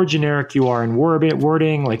 the more generic you are in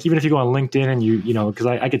wording, like even if you go on LinkedIn and because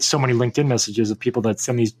I get so many LinkedIn messages of people that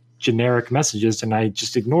send these generic messages and I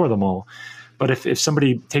just ignore them all. But if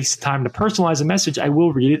somebody takes the time to personalize a message, I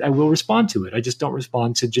will read it. I will respond to it. I just don't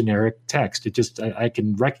respond to generic text. It just, I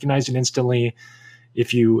can recognize it instantly.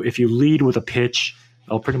 If you lead with a pitch,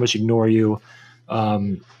 I'll pretty much ignore you.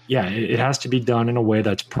 It has to be done in a way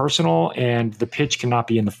that's personal, and the pitch cannot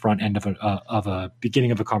be in the front end of a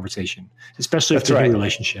beginning of a conversation, especially if it's a new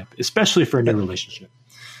relationship,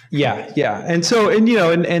 Yeah. And so,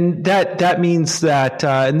 and that means that,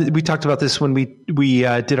 and we talked about this when we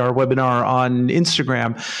did our webinar on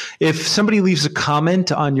Instagram. If somebody leaves a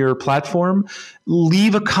comment on your platform,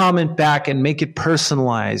 leave a comment back and make it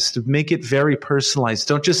personalized. Make it very personalized.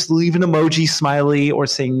 Don't just leave an emoji, smiley, or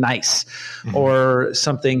saying nice or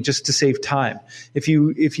something just to save time. If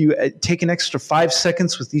you take an extra 5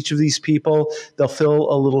 seconds with each of these people, they'll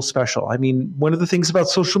feel a little special. I mean, one of the things about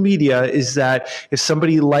social media is that if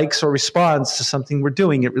somebody likes or responds to something we're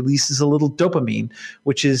doing, it releases a little dopamine,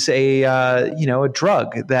 which is a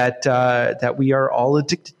drug that we are all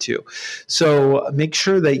addicted to. So make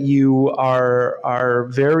sure that you are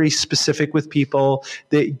very specific with people,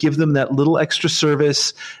 that give them that little extra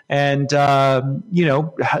service, and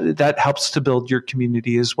that helps to build your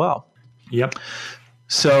community as well. Yep.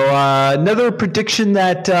 So another prediction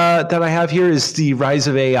that I have here is the rise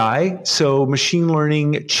of AI. So machine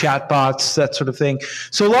learning, chatbots, that sort of thing.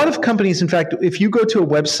 So a lot of companies, in fact, if you go to a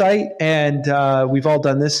website, and we've all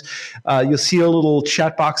done this, you'll see a little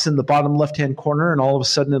chat box in the bottom left-hand corner, and all of a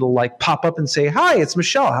sudden it'll like pop up and say, "Hi, it's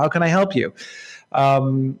Michelle. How can I help you?"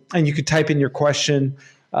 And you could type in your question.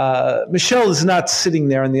 Michelle is not sitting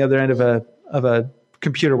there on the other end of a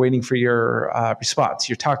computer waiting for your response.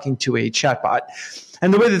 You're talking to a chatbot.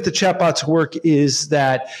 And the way that the chatbots work is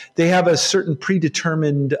that they have a certain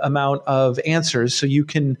predetermined amount of answers. So you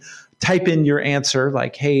can type in your answer,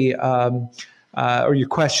 like, hey, or your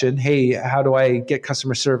question, hey, how do I get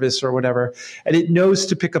customer service or whatever? And it knows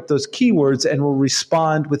to pick up those keywords and will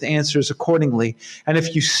respond with answers accordingly. And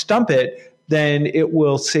if you stump it, then it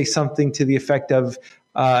will say something to the effect of,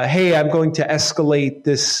 hey, I'm going to escalate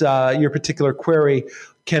this your particular query.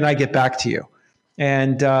 Can I get back to you?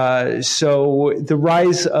 And so the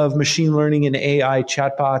rise of machine learning and AI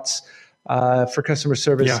chatbots for customer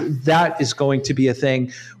service, that is going to be a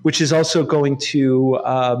thing, which is also going to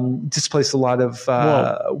displace a lot of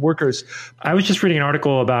workers. I was just reading an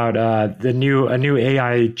article about a new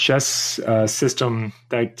AI chess system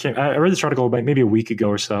that came. I read this article about maybe a week ago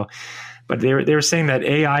or so, but they were saying that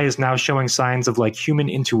AI is now showing signs of like human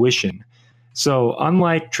intuition. So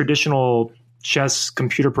unlike traditional chess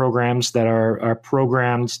computer programs that are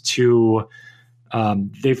programmed to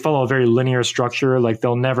they follow a very linear structure. Like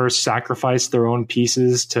they'll never sacrifice their own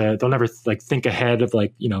pieces they'll never like think ahead of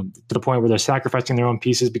like, to the point where they're sacrificing their own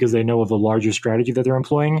pieces because they know of the larger strategy that they're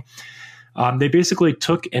employing. They basically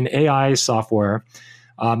took an AI software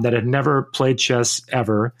that had never played chess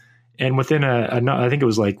ever. And within I think it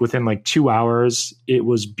was like within like 2 hours, it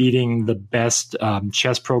was beating the best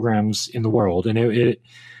chess programs in the world.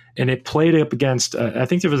 And it played up against. I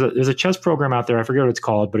think there's a chess program out there. I forget what it's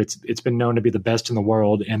called, but it's been known to be the best in the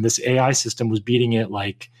world. And this AI system was beating it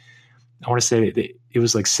like I want to say it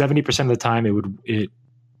was like 70% of the time.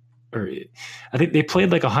 I think they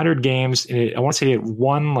played like 100 games, and I want to say it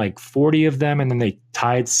won like 40 of them, and then they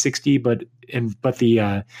tied 60. But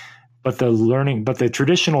the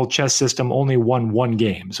traditional chess system only won one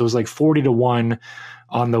game, so it was like 40-1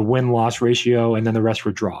 on the win-loss ratio, and then the rest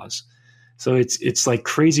were draws. So it's like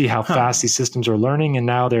crazy how fast these systems are learning, and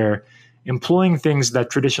now they're employing things that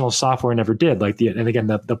traditional software never did. And again,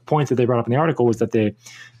 the point that they brought up in the article was that the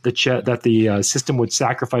system would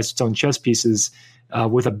sacrifice its own chess pieces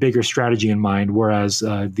with a bigger strategy in mind, whereas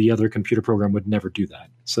the other computer program would never do that.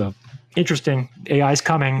 So interesting. AI is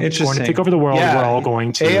coming. It's going to take over the world. Yeah. We're all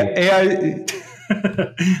going to AI.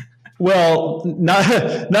 Well,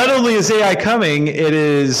 not only is AI coming, it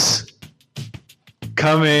is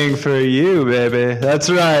coming for you, baby. That's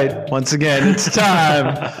right. Once again, it's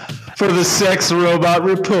time for the Sex Robot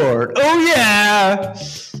Report. Oh, yeah.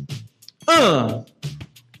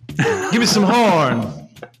 Give me some horn.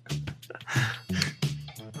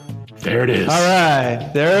 There it is. All right.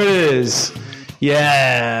 There it is.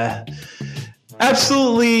 Yeah.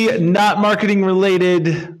 Absolutely not marketing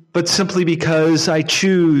related, but simply because I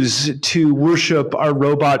choose to worship our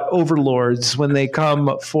robot overlords when they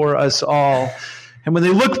come for us all. And when they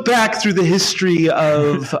look back through the history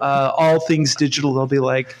of all things digital, they'll be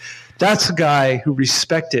like, that's a guy who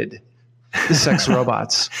respected the sex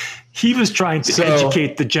robots. He was trying to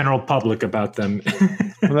educate the general public about them.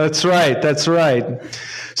 That's right. That's right.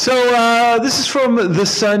 So this is from The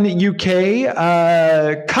Sun UK.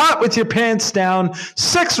 Caught with your pants down,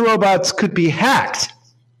 sex robots could be hacked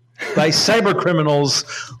by cyber criminals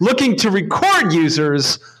looking to record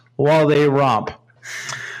users while they romp.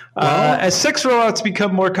 As sex robots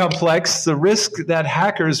become more complex, the risk that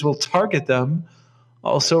hackers will target them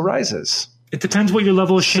also rises. It depends what your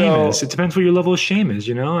level of shame is. It depends what your level of shame is,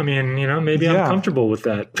 I mean, maybe I'm comfortable with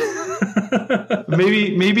that.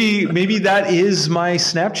 maybe that is my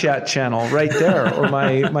Snapchat channel right there, or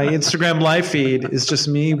my Instagram live feed is just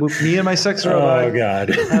me and my sex robot. Oh God.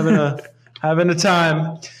 having a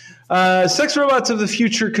time. Sex robots of the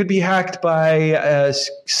future could be hacked by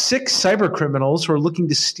 6 cyber criminals who are looking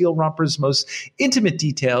to steal rompers' most intimate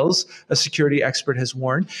details, a security expert has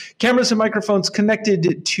warned. Cameras and microphones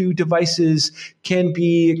connected to devices can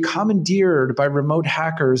be commandeered by remote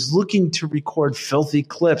hackers looking to record filthy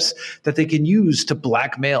clips that they can use to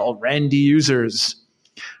blackmail Randy users.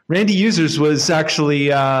 Randy Users was actually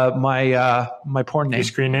my porn name. Your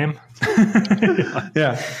screen name?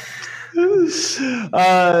 Yeah. Tim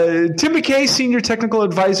McKay, senior technical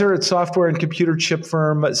advisor at software and computer chip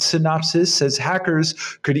firm Synopsys, says hackers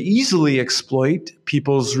could easily exploit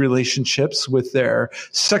people's relationships with their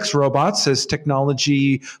sex robots as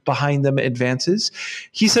technology behind them advances.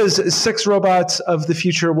 He says sex robots of the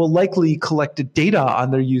future will likely collect data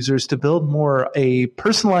on their users to build more a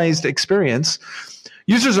personalized experience.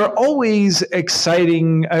 Users are always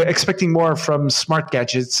expecting more from smart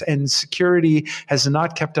gadgets, and security has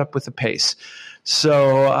not kept up with the pace.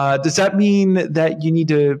 So does that mean that you need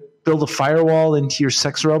to build a firewall into your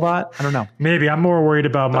sex robot? I don't know. Maybe. I'm more worried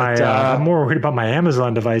about my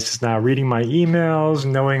Amazon devices now, reading my emails,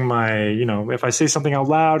 knowing if I say something out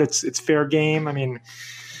loud, it's fair game. I mean,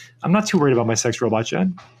 I'm not too worried about my sex robot yet.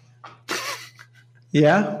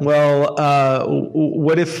 Yeah. Well,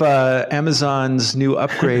 what if Amazon's new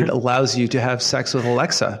upgrade allows you to have sex with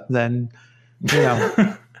Alexa? Then.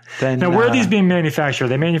 Then now, where are these being manufactured? Are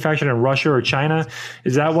they manufactured in Russia or China?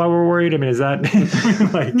 Is that why we're worried? I mean, is that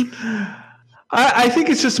like? I think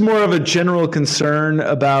it's just more of a general concern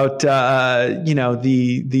about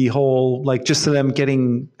the whole, like, just them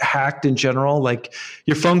getting hacked in general. Like,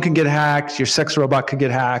 your phone can get hacked, your sex robot could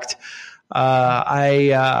get hacked.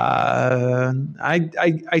 I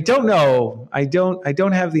don't know. I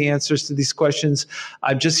don't have the answers to these questions.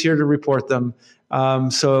 I'm just here to report them.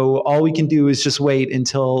 So all we can do is just wait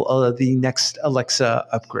until the next Alexa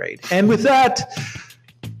upgrade. And with that,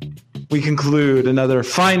 we conclude another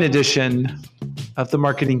fine edition of the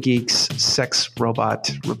Marketing Geeks Sex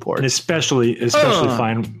Robot Report. And especially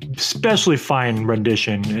fine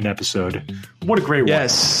rendition and episode. What a great one.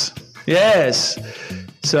 Yes.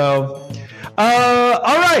 So,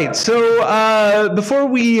 all right. So before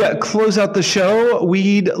we close out the show,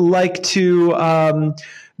 we'd like to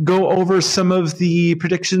go over some of the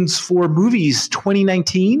predictions for movies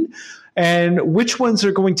 2019. And which ones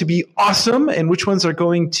are going to be awesome and which ones are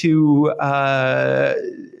going to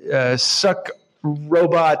suck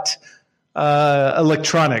robot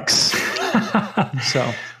electronics.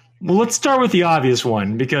 Well, let's start with the obvious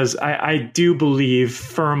one, because I do believe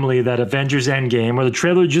firmly that Avengers Endgame, where the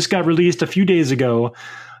trailer just got released a few days ago,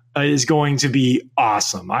 is going to be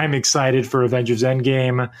awesome. I'm excited for Avengers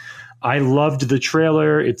Endgame. I loved the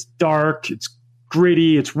trailer. It's dark. It's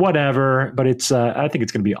gritty, it's whatever, but it's I think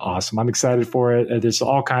it's going to be awesome. I'm excited for it. There's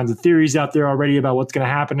all kinds of theories out there already about what's going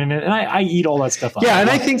to happen in it, and I eat all that stuff up. Yeah, and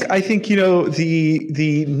I think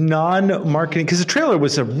the non-marketing, because the trailer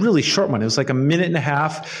was a really short one. It was like a minute and a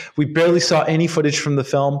half. We barely saw any footage from the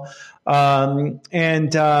film.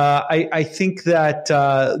 And I think that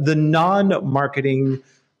the non-marketing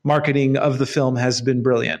marketing of the film has been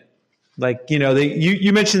brilliant. Like,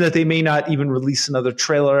 you mentioned that they may not even release another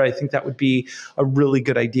trailer. I think that would be a really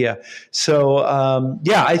good idea. So,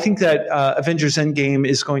 I think that Avengers Endgame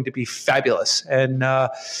is going to be fabulous. And,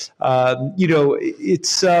 it's,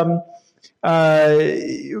 the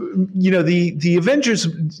Avengers,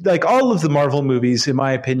 like all of the Marvel movies, in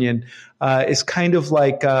my opinion, is kind of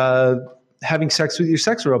like having sex with your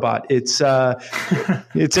sex robot. It's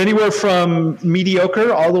anywhere from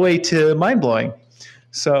mediocre all the way to mind-blowing.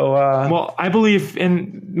 So, well, I believe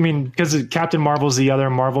because Captain Marvel's the other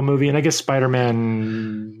Marvel movie, and I guess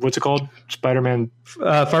Spider-Man, what's it called? Spider-Man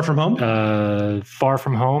Far From Home? Far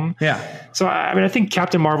From Home. Yeah. So, I think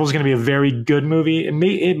Captain Marvel is going to be a very good movie.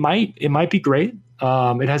 It might be great.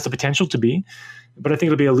 It has the potential to be, but I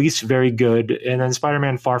think it'll be at least very good. And then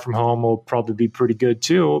Spider-Man Far From Home will probably be pretty good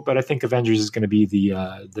too. But I think Avengers is going to be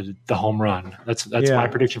the home run. That's my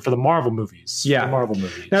prediction for the Marvel movies. Yeah, the Marvel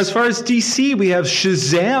movies. Now, as far as DC, we have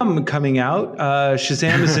Shazam coming out.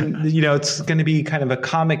 Shazam is it's going to be kind of a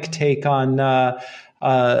comic take on the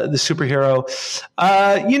superhero.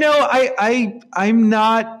 I'm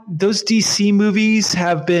not. Those DC movies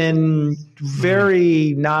have been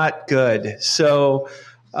very not good. So.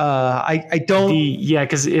 I don't.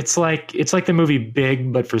 Because it's like the movie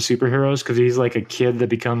Big, but for superheroes. Because he's like a kid that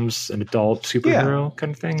becomes an adult superhero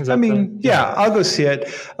kind of thing. Is that I'll go see it.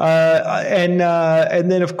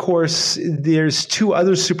 And then of course there's two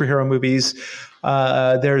other superhero movies.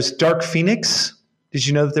 There's Dark Phoenix. Did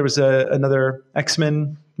you know that there was another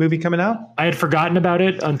X-Men movie coming out? I had forgotten about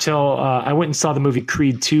it until I went and saw the movie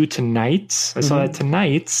Creed 2 tonight. I saw that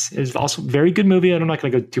tonight. It's also a very good movie. I'm not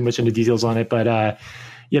going to go too much into details on it, but.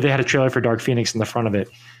 They had a trailer for Dark Phoenix in the front of it,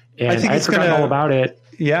 and I had forgotten all about it.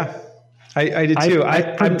 Yeah, I did too. I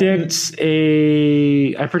predict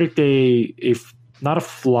a not a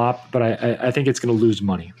flop, but I think it's going to lose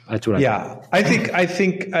money. That's what I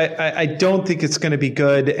think. I don't think it's going to be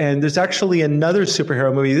good. And there's actually another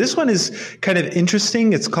superhero movie. This one is kind of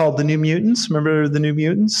interesting. It's called The New Mutants. Remember The New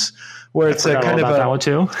Mutants? Where it's a kind of that one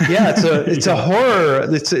too. Yeah, it's a horror.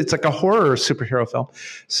 It's like a horror superhero film.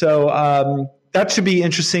 So. That should be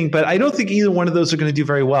interesting, but I don't think either one of those are going to do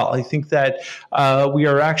very well. I think that we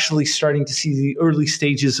are actually starting to see the early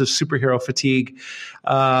stages of superhero fatigue.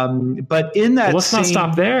 But in that, let's not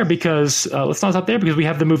stop there because we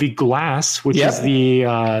have the movie Glass, which is the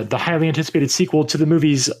highly anticipated sequel to the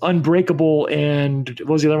movies Unbreakable and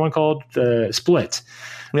what was the other one called? The Split.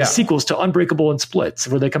 The sequels to Unbreakable and Splits,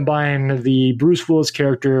 where they combine the Bruce Willis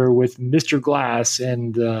character with Mr. Glass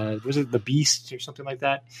and was it the Beast or something like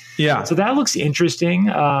that? Yeah. So that looks interesting.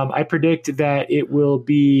 I predict that it will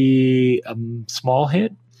be a small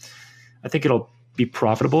hit. I think it'll be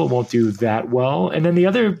profitable. It won't do that well. And then the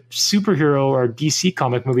other superhero or DC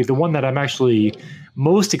comic movie, the one that I'm actually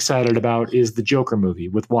most excited about is the Joker movie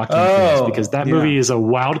with Joaquin Phoenix, because that movie is a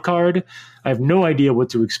wild card. I have no idea what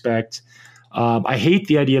to expect. I hate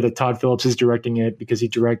the idea that Todd Phillips is directing it because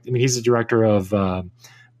he's the director of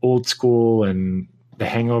Old School and The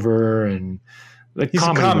Hangover and he's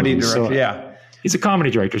a comedy director. He's a comedy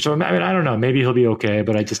director, so I mean, I don't know. Maybe he'll be okay,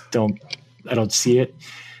 but I don't see it.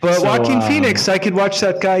 But so, Joaquin Phoenix, I could watch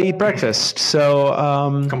that guy eat breakfast.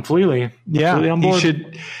 So completely on board.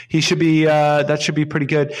 He should be. That should be pretty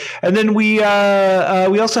good. And then we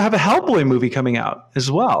also have a Hellboy movie coming out as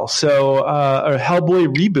well. So a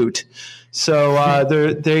Hellboy reboot. So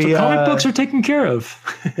so comic books are taken care of.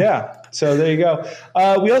 Yeah. So there you go.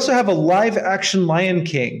 We also have a live action Lion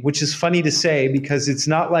King, which is funny to say because it's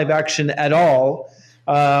not live action at all.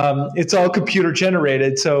 It's all computer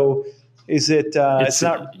generated. So is it? It's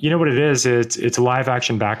not. You know what it is? It's live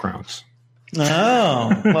action backgrounds.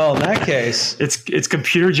 Oh, well, in that case, it's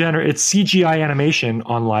computer generated. It's CGI animation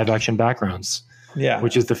on live action backgrounds. Yeah,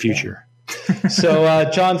 which is the future. So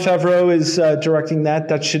Jon Favreau is directing that.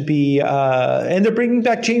 That should be, and they're bringing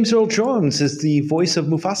back James Earl Jones as the voice of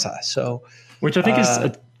Mufasa. So, which I think is,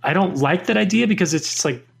 I don't like that idea because it's just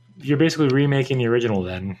like you're basically remaking the original.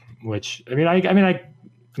 Then, which I mean,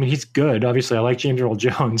 he's good. Obviously, I like James Earl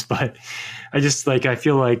Jones, but I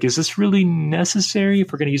feel like, is this really necessary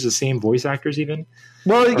if we're going to use the same voice actors even?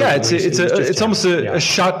 Well, yeah, it's almost a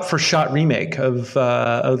shot for shot remake of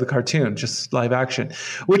the cartoon, just live action.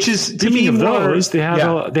 Which is to me those they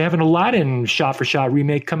have an Aladdin shot for shot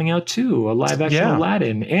remake coming out too, a live action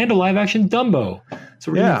Aladdin and a live action Dumbo.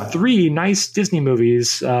 So we're getting 3 nice Disney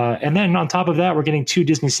movies, and then on top of that, we're getting 2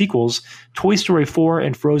 Disney sequels: Toy Story 4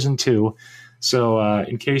 and Frozen 2. So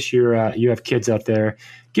in case you have kids out there,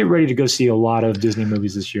 get ready to go see a lot of Disney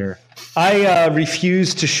movies this year. I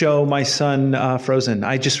refuse to show my son Frozen.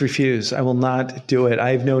 I just refuse. I will not do it.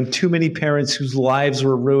 I've known too many parents whose lives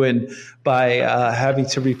were ruined by having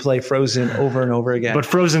to replay Frozen over and over again. But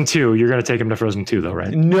Frozen 2, you're going to take him to Frozen 2 though,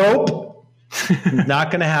 right? Nope.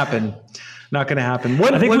 Not going to happen. Not going to happen.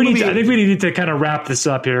 I think we need to kind of wrap this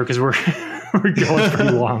up here because we're going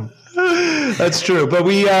pretty long. That's true, but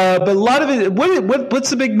but a lot of it. What's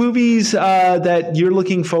the big movies that you're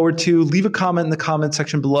looking forward to? Leave a comment in the comment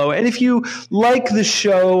section below. And if you like the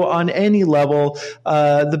show on any level,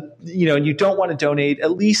 you don't want to donate,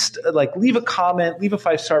 at least leave a comment, leave a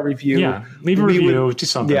 5-star review. Yeah, leave a review, do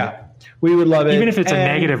something. Yeah, we would love it. Even if it's a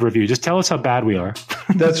negative review, just tell us how bad we are.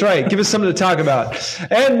 That's right. Give us something to talk about.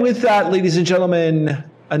 And with that, ladies and gentlemen,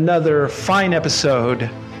 another fine episode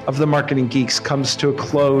of The Marketing Geeks comes to a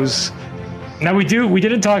close. Now we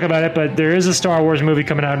didn't talk about it, but there is a Star Wars movie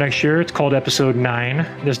coming out next year. It's called Episode 9.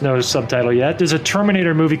 There's no subtitle yet. There's a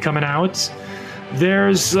Terminator movie coming out.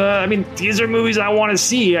 There's, these are movies I want to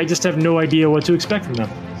see. I just have no idea what to expect from them.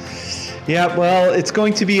 Yeah, well, it's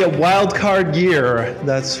going to be a wild card year,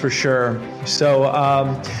 that's for sure. So,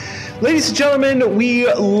 ladies and gentlemen,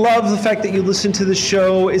 we love the fact that you listen to the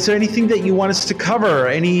show. Is there anything that you want us to cover?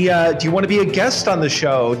 Do you want to be a guest on the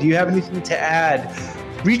show? Do you have anything to add?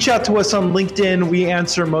 Reach out to us on LinkedIn. We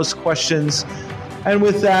answer most questions. And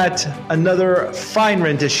with that, another fine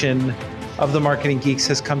rendition of The Marketing Geeks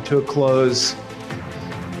has come to a close.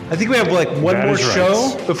 I think we have one more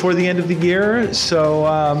show before the end of the year.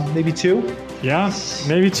 So maybe 2. Yeah,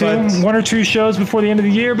 maybe 1 or 2 shows before the end of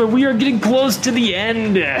the year, but we are getting close to the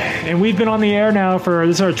end. And we've been on the air now this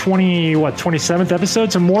is our 27th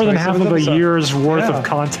episode, so more than half of a year's worth of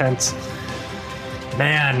content.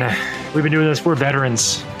 Man, we've been doing this. We're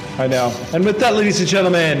veterans. I know. And with that, ladies and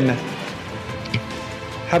gentlemen,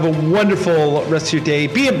 have a wonderful rest of your day.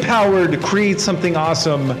 Be empowered. Create something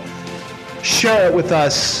awesome. Share it with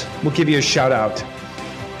us. We'll give you a shout out.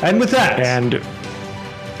 And with that. And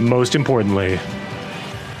most importantly,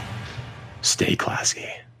 stay classy.